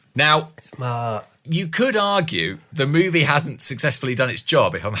stuff. Now, smart. You could argue the movie hasn't successfully done its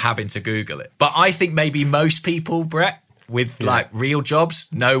job if I'm having to Google it. But I think maybe most people, Brett, with like real jobs,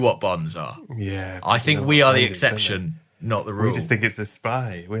 know what bonds are. Yeah. I think we are the exception, not the rule. We just think it's a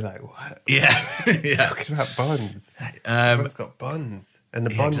spy. We're like, what? Yeah. Talking about bonds. Everyone's got bonds. And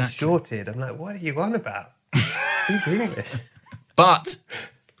the bond's shorted. I'm like, what are you on about? Speak English. But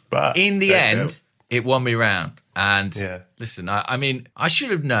in the end, it won me round. And listen, I mean, I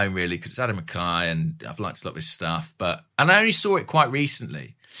should have known really, because it's Adam McKay and I've liked a lot of his stuff, and I only saw it quite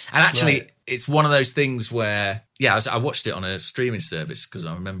recently. And actually, it's one of those things where, I watched it on a streaming service, because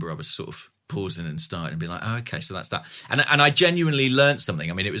I remember I was sort of pausing and starting and being like, oh, okay, so that's that. And I genuinely learned something.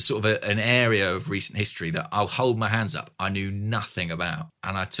 I mean, it was sort of an area of recent history that I'll hold my hands up, I knew nothing about.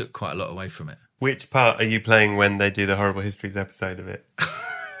 And I took quite a lot away from it. Which part are you playing when they do the Horrible Histories episode of it?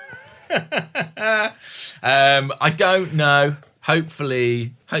 I don't know.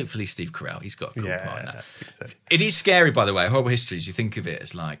 Hopefully Steve Carell, he's got a cool part in that. I think so. It is scary, by the way. Horrible Histories, you think of it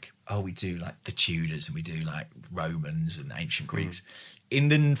as like, we do like the Tudors and we do like Romans and ancient Greeks. In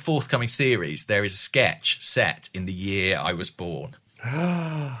the forthcoming series, there is a sketch set in the year I was born.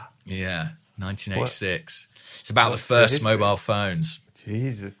 1986. It's about the first mobile phones.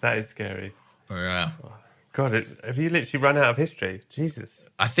 Jesus, that is scary. Yeah. God, have you literally run out of history? Jesus.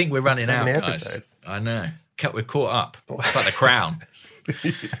 I think we're running out, guys. Episodes. I know. We're caught up. It's like The Crown.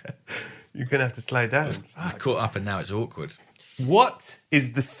 You're going to have to slow down. We're caught up and now it's awkward. What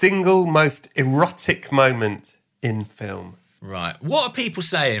is the single most erotic moment in film. Right. What are people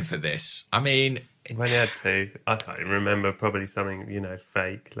saying for this? I mean... I've only had two. I can't even remember. Probably something,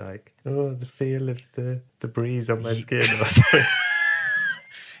 fake, like, oh, the feel of the breeze on my skin or something.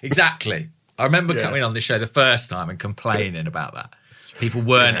 Exactly. I remember coming on this show the first time and complaining about that. People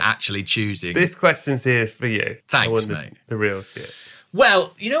weren't actually choosing. This question's here for you. Thanks, mate. The real shit.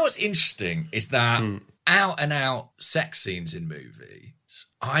 Well, you know what's interesting is that out-and-out sex scenes in movies,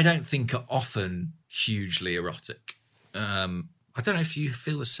 I don't think are often hugely erotic. I don't know if you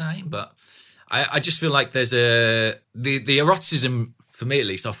feel the same, but I just feel like there's the eroticism, for me at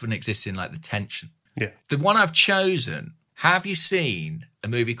least, often exists in like the tension. Yeah. The one I've chosen, have you seen a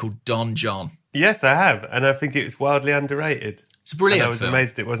movie called Don John? Yes, I have. And I think it was wildly underrated. It's a brilliant and I was film.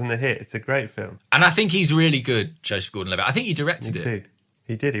 amazed it wasn't a hit. It's a great film. And I think he's really good, Joseph Gordon-Levitt. I think he directed Me it. too.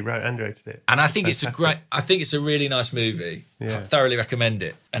 He did. He wrote and directed it. And I think it's a really nice movie. Yeah. I thoroughly recommend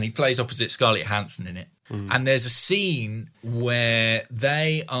it. And he plays opposite Scarlett Johansson in it. And there's a scene where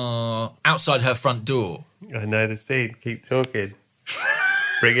they are outside her front door. I know the scene. Keep talking.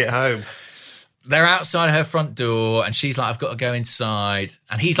 Bring it home. They're outside her front door and she's like, I've got to go inside.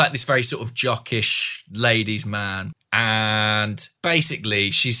 And he's like this very sort of jockish ladies' man. And basically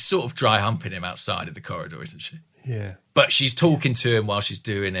she's sort of dry humping him outside of the corridor, isn't she? Yeah. But she's talking to him while she's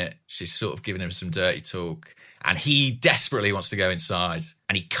doing it. She's sort of giving him some dirty talk. And he desperately wants to go inside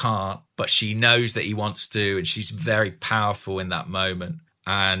and he can't, but she knows that he wants to. And she's very powerful in that moment.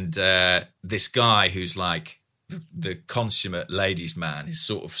 And this guy who's like the consummate ladies' man is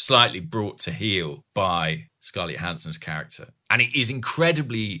sort of slightly brought to heel by Scarlett Johansson's character. And it is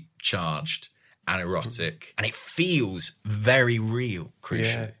incredibly charged and erotic. And it feels very real,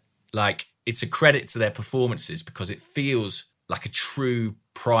 crucially. Yeah. Like, it's a credit to their performances because it feels like a true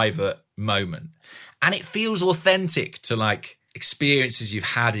private moment. And it feels authentic to like experiences you've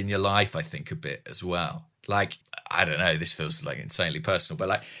had in your life, I think, a bit as well. Like, I don't know, this feels like insanely personal, but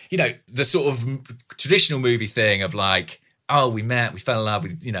like, the sort of traditional movie thing of like, oh, we met, we fell in love, we,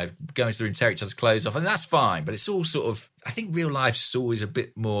 going through and tear each other's clothes off. And that's fine. But it's all sort of, I think real life's always a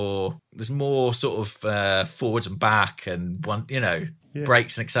bit more, there's more sort of forwards and back and one,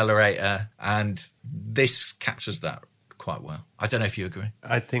 brakes and accelerator. And this captures that quite well. I don't know if you agree.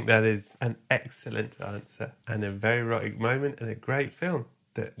 I think that is an excellent answer and a very erotic moment and a great film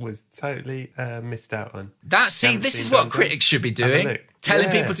that was totally missed out on. This is what critics should be doing.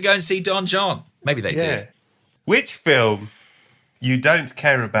 Telling people to go and see Don John. Maybe they did. Which film you don't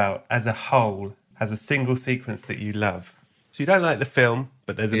care about as a whole has a single sequence that you love? So you don't like the film,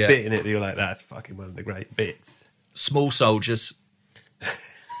 but there's a bit in it that you're like, that's fucking one of the great bits. Small Soldiers.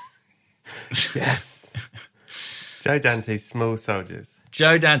 Yes. Joe Dante's Small Soldiers.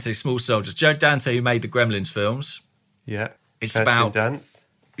 Joe Dante, Small Soldiers. Joe Dante, who made the Gremlins films. Yeah. It's Kirsten about Dunst.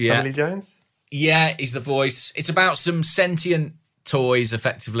 Yeah. Tommy Lee Jones. Yeah, he's the voice. It's about some sentient toys,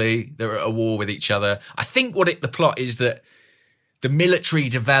 effectively, that are at a war with each other. I think the plot is that the military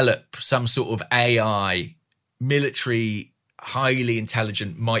develop some sort of AI, military, highly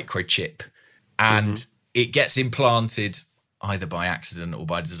intelligent microchip, and it gets implanted either by accident or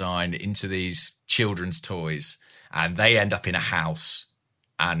by design into these children's toys, and they end up in a house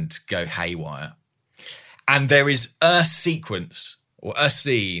and go haywire. And there is a sequence or a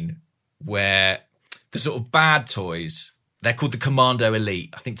scene where the sort of bad toys, they're called the Commando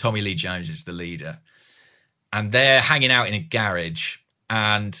Elite. I think Tommy Lee Jones is the leader. And they're hanging out in a garage,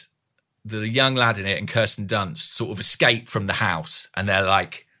 and the young lad in it and Kirsten Dunst sort of escape from the house, and they're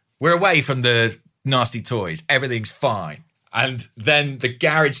like, we're away from the nasty toys. Everything's fine. And then the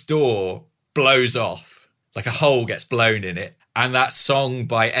garage door blows off, like a hole gets blown in it. And that song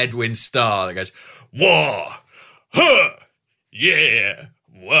by Edwin Starr that goes, war, huh, yeah,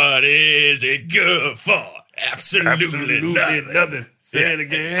 what is it good for? Absolutely nothing. Say it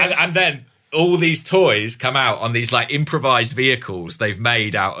again. And then all these toys come out on these like improvised vehicles they've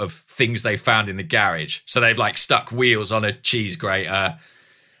made out of things they found in the garage. So they've like stuck wheels on a cheese grater.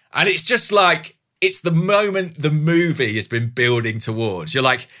 And it's just like, it's the moment the movie has been building towards. You're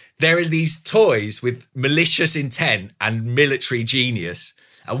like, there are these toys with malicious intent and military genius.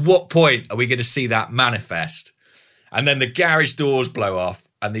 At what point are we going to see that manifest? And then the garage doors blow off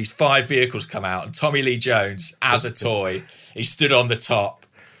and these 5 vehicles come out and Tommy Lee Jones, as a toy, he stood on the top.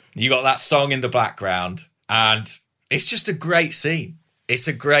 You got that song in the background and it's just a great scene. It's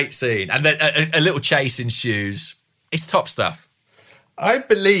a great scene. And then a little chase ensues. It's top stuff. I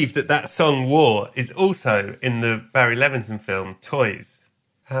believe that song War is also in the Barry Levinson film Toys.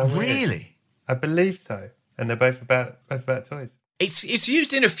 How weird. Really? I believe so. And they're both about toys. It's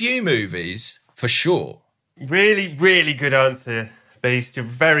used in a few movies, for sure. Really, really good answer, Beast, you're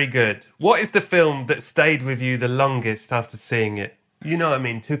very good. What is the film that stayed with you the longest after seeing it? You know what I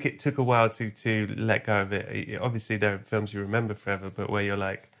mean? Took a while to let go of it. Obviously, there are films you remember forever, but where you're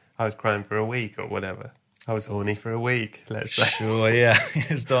like, I was crying for a week or whatever. I was horny for a week, let's say. Sure, yeah.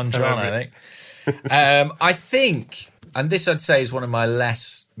 It's Don John, I think. I think, and this I'd say is one of my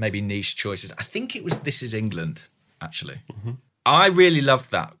less maybe niche choices, I think it was This Is England, actually. Mm-hmm. I really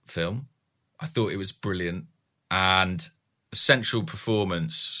loved that film. I thought it was brilliant. And a central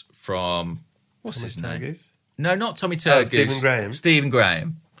performance from, what's his name? No, not Tommy Turgoose. Stephen Graham. Stephen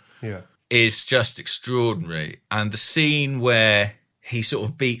Graham. Yeah. Is just extraordinary. And the scene where he sort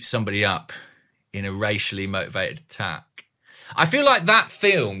of beats somebody up in a racially motivated attack. I feel like that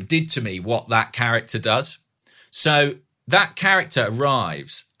film did to me what that character does. So that character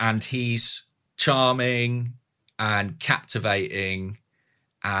arrives and he's charming and captivating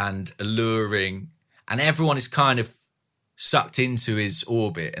and alluring, and everyone is kind of sucked into his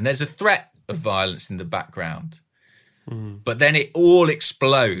orbit. And there's a threat of violence in the background. But then it all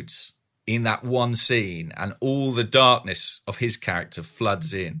explodes in that one scene, and all the darkness of his character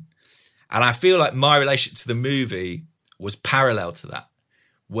floods in. And I feel like my relationship to the movie was parallel to that,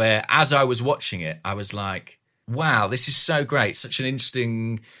 where as I was watching it, I was like, wow, this is so great. Such an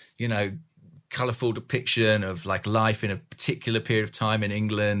interesting, colourful depiction of like life in a particular period of time in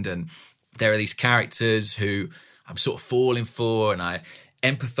England. And there are these characters who I'm sort of falling for and I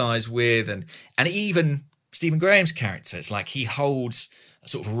empathise with. And even Stephen Graham's character, it's like he holds a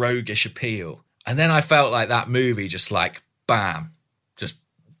sort of roguish appeal. And then I felt like that movie just like, bam, just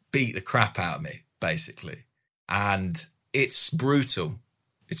beat the crap out of me, basically. And it's brutal.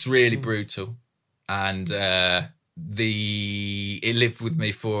 It's really brutal. And it lived with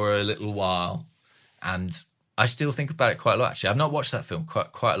me for a little while. And I still think about it quite a lot, actually. I've not watched that film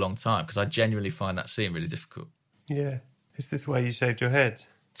quite a long time because I genuinely find that scene really difficult. Yeah. Is this why you shaved your head?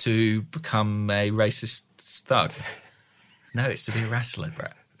 To become a racist thug. No, it's to be a wrestler,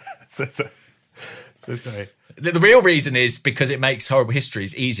 Brett. So sorry. The real reason is because it makes horrible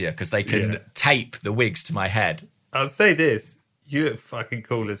histories easier because they can tape the wigs to my head. I'll say this. You look fucking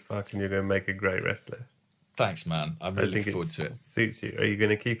cool as fuck and you're going to make a great wrestler. Thanks, man. I'm really looking forward to it. Suits you. Are you going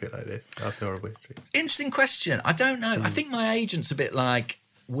to keep it like this after horrible history? Interesting question. I don't know. I think my agent's a bit like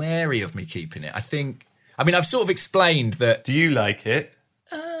wary of me keeping it. I've sort of explained that. Do you like it?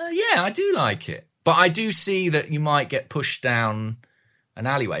 Yeah, I do like it. But I do see that you might get pushed down an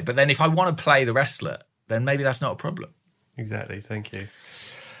alleyway. But then if I want to play the wrestler, then maybe that's not a problem. Exactly. Thank you.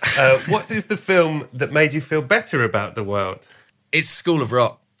 What is the film that made you feel better about the world? It's School of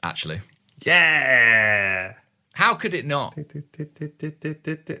Rock, actually. Yeah. How could it not?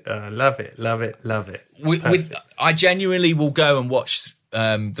 Love it. I genuinely will go and watch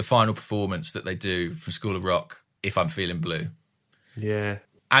the final performance that they do for School of Rock if I'm feeling blue. Yeah.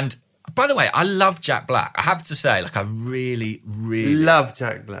 And by the way, I love Jack Black. I have to say, I really, really love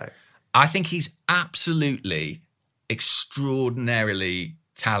Jack Black. I think he's absolutely extraordinarily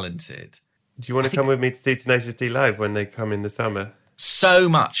talented. Do you want to come with me to see Tenacious D live when they come in the summer? So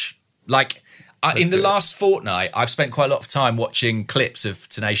much. In the last fortnight, I've spent quite a lot of time watching clips of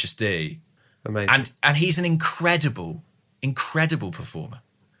Tenacious D. Amazing. And he's an incredible performer.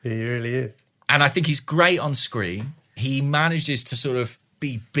 He really is. And I think he's great on screen. He manages to sort of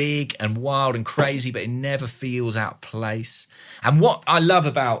be big and wild and crazy, but it never feels out of place. And what I love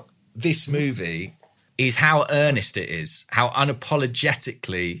about this movie is how earnest it is, how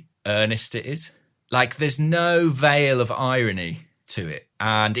unapologetically earnest it is. There's no veil of irony to it.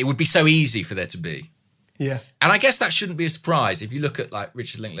 And it would be so easy for there to be. Yeah. And I guess that shouldn't be a surprise. If you look at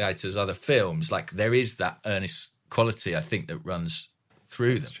Richard Linklater's other films, there is that earnest quality, I think, that runs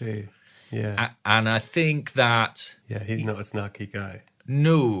through them. That's true. Yeah. And I think that... Yeah, he's not a snarky guy.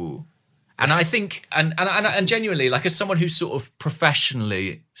 No. And I think, and genuinely, as someone who's sort of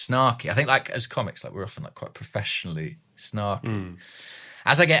professionally snarky, I think as comics, we're often quite professionally snarky.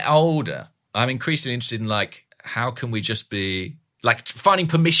 As I get older, I'm increasingly interested in how can we just be finding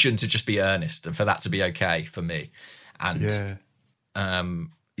permission to just be earnest and for that to be okay for me. And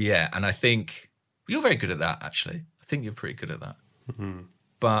and I think you're very good at that, actually. I think you're pretty good at that. Mm-hmm.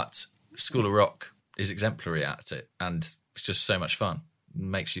 But School of Rock is exemplary at it, and it's just so much fun. It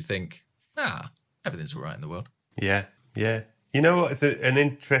makes you think, everything's all right in the world. Yeah, yeah. You know what? It's an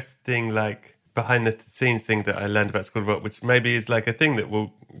interesting, behind the scenes thing that I learned about School of Rock, which maybe is a thing that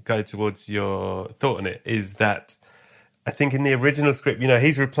will go towards your thought on it, is that I think in the original script,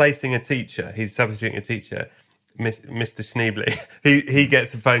 he's replacing a teacher. He's substituting a teacher, Mr. Schneebly. He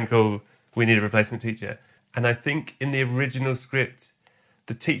gets a phone call, we need a replacement teacher. And I think in the original script,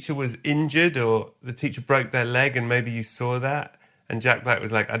 the teacher was injured or the teacher broke their leg and maybe you saw that. And Jack Black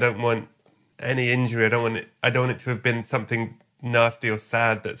was like, I don't want any injury. I don't want it to have been something nasty or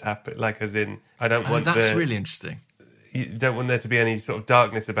sad that's happened. Like, as in, I don't want. That's really interesting. You don't want there to be any sort of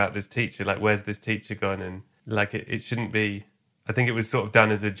darkness about this teacher. Like, where's this teacher gone? And like, it shouldn't be. I think it was sort of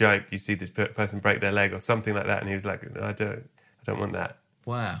done as a joke. You see this person break their leg or something like that, and he was like, no, I don't want that.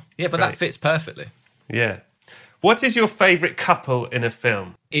 Wow. Yeah, but that fits perfectly. Yeah. What is your favourite couple in a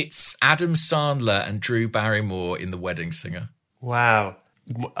film? It's Adam Sandler and Drew Barrymore in The Wedding Singer. Wow.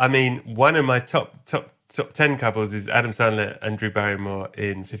 I mean, one of my top 10 couples is Adam Sandler and Drew Barrymore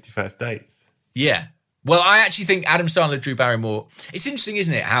in 50 First Dates. Yeah. Well, I actually think Adam Sandler, Drew Barrymore, it's interesting,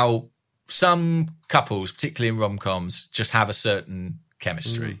 isn't it, how some couples, particularly in rom-coms, just have a certain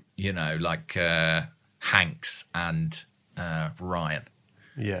chemistry, you know, like Hanks and Ryan.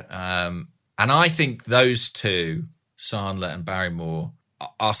 Yeah. And I think those two, Sandler and Barrymore,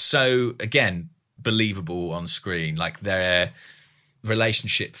 are so, again, believable on screen. Like, their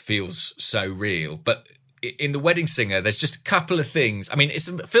relationship feels so real. But in The Wedding Singer, there's just a couple of things. I mean, it's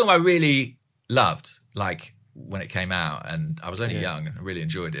a film I really loved, like, when it came out. And I was only young and I really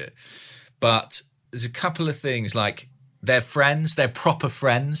enjoyed it. But there's a couple of things, like, they're friends, they're proper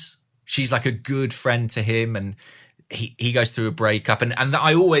friends. She's like a good friend to him, and he goes through a breakup. And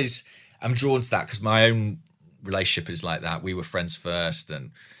I always am drawn to that because my own relationship is like that. We were friends first and,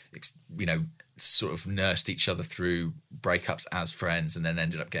 you know, sort of nursed each other through breakups as friends and then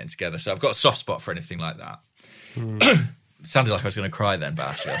ended up getting together. So I've got a soft spot for anything like that. It sounded like I was going to cry then, but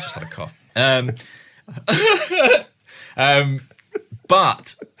actually I just had a cough.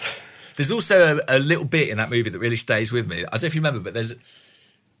 But there's also a little bit in that movie that really stays with me. I don't know if you remember, but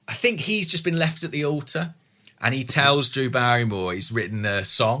I think he's just been left at the altar and he tells Drew Barrymore he's written a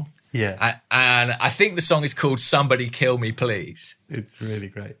song. Yeah. And I think the song is called Somebody Kill Me Please. It's really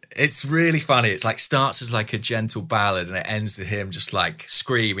great. It's really funny. It's like starts as like a gentle ballad and it ends with him just like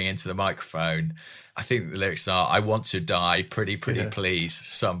screaming into the microphone. I think the lyrics are, I want to die, pretty please,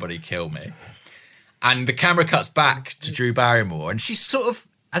 somebody kill me. And the camera cuts back to Drew Barrymore and she's sort of,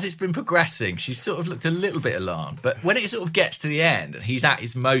 as it's been progressing, she's sort of looked a little bit alarmed. But when it sort of gets to the end and he's at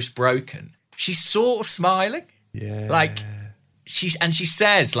his most broken, she's sort of smiling. Yeah. Like, she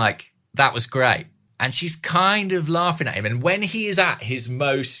says, like, that was great. And she's kind of laughing at him. And when he is at his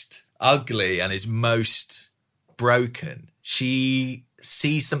most ugly and his most broken, she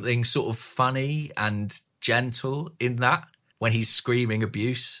sees something sort of funny and gentle in that when he's screaming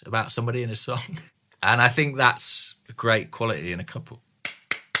abuse about somebody in a song. And I think that's a great quality in a couple.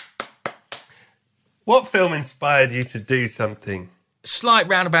 What film inspired you to do something? Slight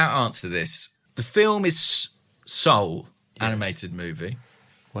roundabout answer to this. The film is Soul, animated movie.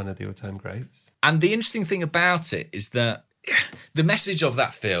 One of the all-time greats. And the interesting thing about it is that the message of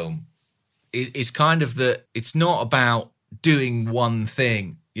that film is kind of that it's not about doing one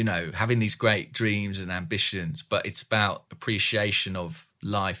thing, you know, having these great dreams and ambitions, but it's about appreciation of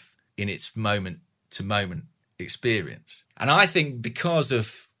life in its moment-to-moment experience. And I think because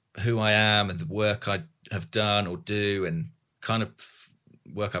of who I am and the work I have done or do and kind of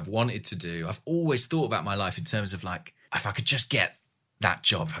work I've wanted to do, I've always thought about my life in terms of like, if I could just get that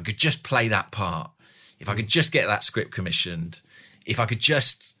job, if I could just play that part, if I could just get that script commissioned, if I could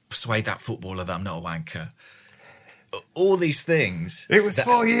just persuade that footballer that I'm not a wanker. All these things. It was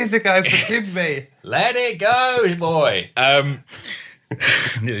 4 years ago, forgive me. Let it go, boy.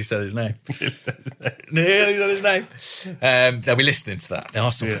 Nearly said his name. Nearly said his name. They'll be listening to that. The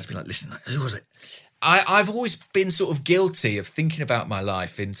Arsenal fans will be like, listen, who was it? I've always been sort of guilty of thinking about my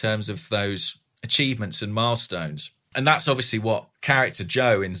life in terms of those achievements and milestones. And that's obviously what character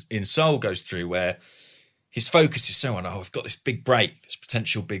Joe in Soul goes through, where his focus is so on, I've got this big break, this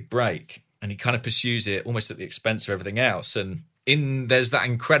potential big break. And he kind of pursues it almost at the expense of everything else. And there's that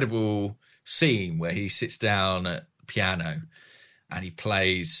incredible scene where he sits down at the piano and he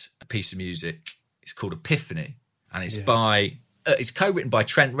plays a piece of music. It's called Epiphany. And it's it's co-written by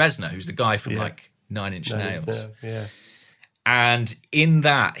Trent Reznor, who's the guy from like Nine Inch Nails. Yeah. And in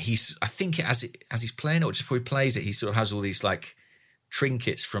that, I think as he's playing it, or just before he plays it, he sort of has all these like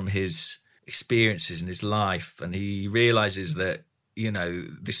trinkets from his experiences in his life. And he realizes that, you know,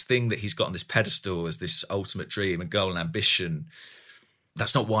 this thing that he's got on this pedestal as this ultimate dream and goal and ambition,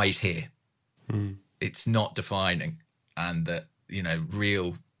 that's not why he's here. It's not defining. And that, you know,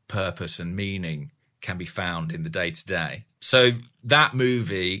 real purpose and meaning can be found in the day-to-day. So that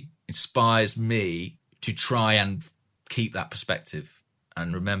movie inspires me to try and keep that perspective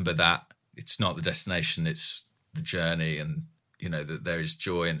and remember that it's not the destination, it's the journey, and, you know, that there is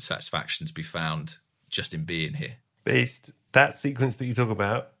joy and satisfaction to be found just in being here. Based that sequence that you talk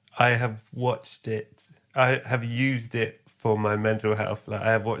about, I have watched it. I have used it for my mental health. Like,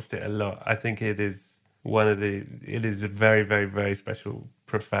 I have watched it a lot. I think it is a very, very, very special,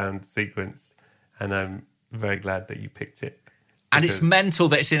 profound sequence. And I'm very glad that you picked it. And it's mental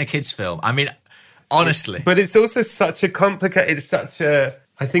that it's in a kid's film. I mean, honestly. But it's also such a complicated,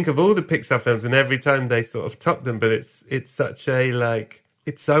 I think of all the Pixar films, and every time they sort of top them, but it's such a, like,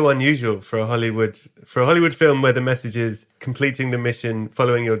 it's so unusual for a Hollywood film where the message is completing the mission,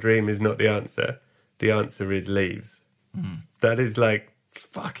 following your dream is not the answer. The answer is leaves. That is, like,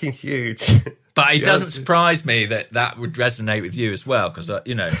 fucking huge. But it doesn't surprise me that would resonate with you as well, because,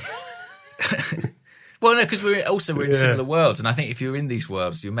 you know... Well, no, because we're in similar worlds, and I think if you're in these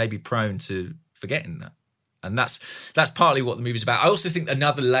worlds, you're maybe prone to forgetting that, and that's partly what the movie's about. I also think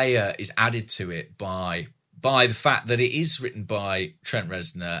another layer is added to it by the fact that it is written by Trent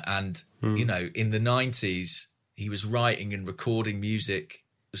Reznor, and you know, in the 90s, he was writing and recording music.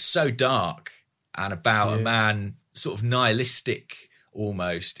 It was so dark and about a man sort of nihilistic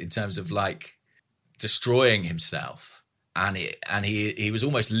almost in terms of like destroying himself. And he was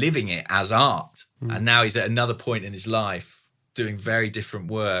almost living it as art. And now he's at another point in his life doing very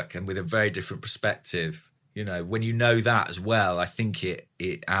different work and with a very different perspective. You know, when you know that as well, I think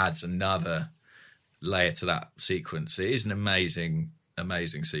it adds another layer to that sequence. It is an amazing,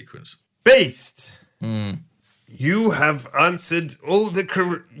 amazing sequence. Beast! You have answered all the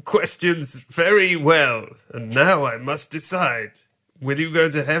questions very well. And now I must decide. Will you go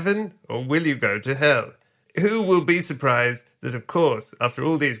to heaven or will you go to hell? Who will be surprised that, of course, after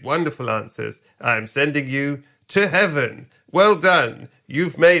all these wonderful answers, I am sending you to heaven. Well done.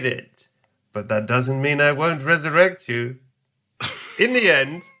 You've made it. But that doesn't mean I won't resurrect you. In the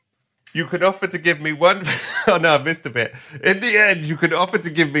end, you can offer to give me one... Oh, no, I missed a bit. In the end, you can offer to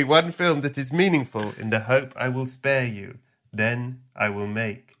give me one film that is meaningful in the hope I will spare you. Then I will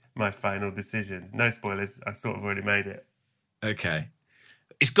make my final decision. No spoilers. I've sort of already made it. Okay.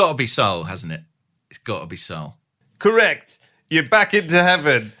 It's got to be Soul, hasn't it? It's got to be Soul. Correct. You're back into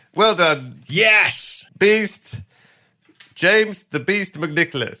heaven. Well done. Yes! Beast. James the Beast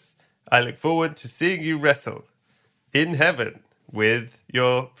McNicholas. I look forward to seeing you wrestle in heaven with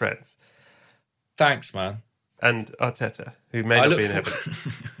your friends. Thanks, man. And Arteta, who may not be in heaven.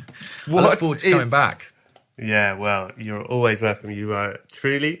 I look forward to coming back. Yeah, well, you're always welcome. You are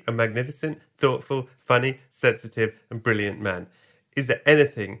truly a magnificent, thoughtful, funny, sensitive, and brilliant man. Is there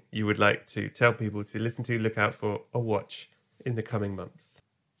anything you would like to tell people to listen to, look out for, or watch in the coming months?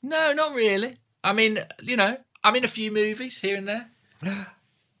 No, not really. I mean, you know, I'm in a few movies here and there.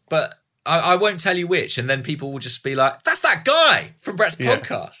 But I won't tell you which, and then people will just be like, that's that guy from Brett's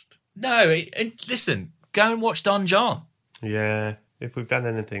podcast. No, and listen, go and watch Don John. Yeah, if we've done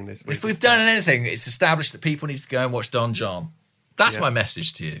anything this week. If we've done anything, it's established that people need to go and watch Don John. That's my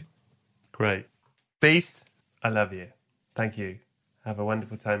message to you. Great. Beast, I love you. Thank you. Have a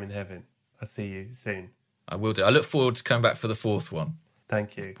wonderful time in heaven. I'll see you soon. I will do. I look forward to coming back for the fourth one.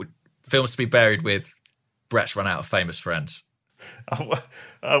 Thank you. Films to be buried with. Brett's run out of famous friends.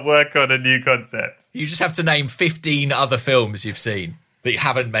 I'll work on a new concept. You just have to name 15 other films you've seen that you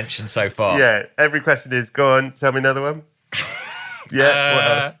haven't mentioned so far. Yeah, every question is, go on, tell me another one. Yeah,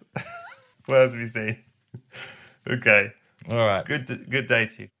 what else? What else have you seen? Okay. All right. Good day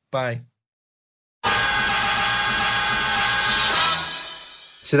to you. Bye.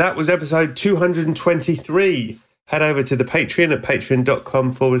 So that was episode 223. Head over to the Patreon at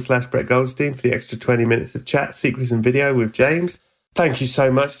patreon.com/Brett Goldstein for the extra 20 minutes of chat, secrets and video with James. Thank you so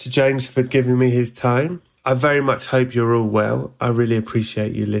much to James for giving me his time. I very much hope you're all well. I really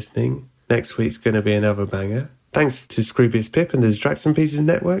appreciate you listening. Next week's going to be another banger. Thanks to Scroobius Pip and the Distraction Pieces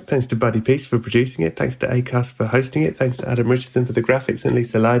Network. Thanks to Buddy Peace for producing it. Thanks to Acast for hosting it. Thanks to Adam Richardson for the graphics and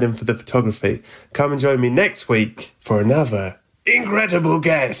Lisa Lydon for the photography. Come and join me next week for another incredible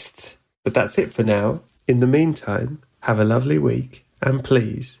guest. But that's it for now. In the meantime, have a lovely week, and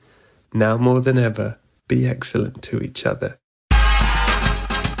please, now more than ever, be excellent to each other.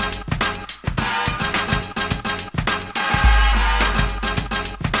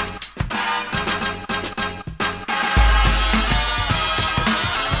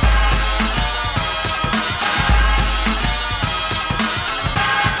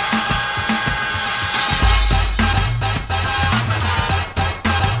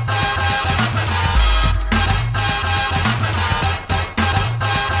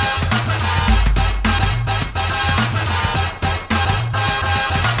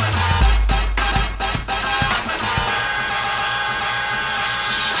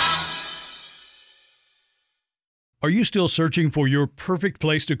 Are you still searching for your perfect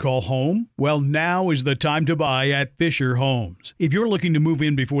place to call home? Well, now is the time to buy at Fisher Homes. If you're looking to move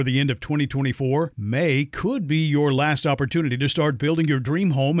in before the end of 2024, May could be your last opportunity to start building your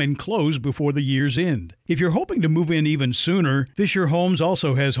dream home and close before the year's end. If you're hoping to move in even sooner, Fisher Homes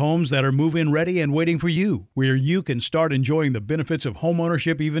also has homes that are move-in ready and waiting for you, where you can start enjoying the benefits of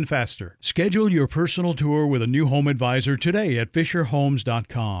homeownership even faster. Schedule your personal tour with a new home advisor today at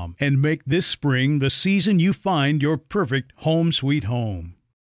FisherHomes.com and make this spring the season you find your perfect home sweet home.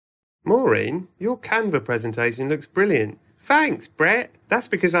 Maureen, your Canva presentation looks brilliant. Thanks, Brett. That's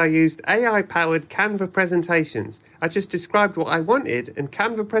because I used AI-powered Canva presentations. I just described what I wanted and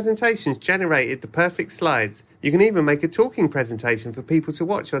Canva presentations generated the perfect slides. You can even make a talking presentation for people to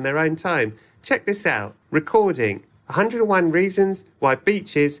watch on their own time. Check this out. Recording. 101 Reasons Why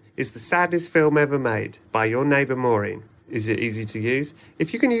Beaches is the Saddest Film Ever Made by your neighbour Maureen. Is it easy to use?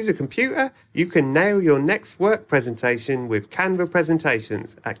 If you can use a computer, you can nail your next work presentation with Canva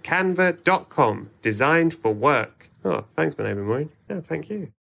presentations at canva.com, designed for work. Oh, thanks, my neighbour Maureen. Yeah, thank you.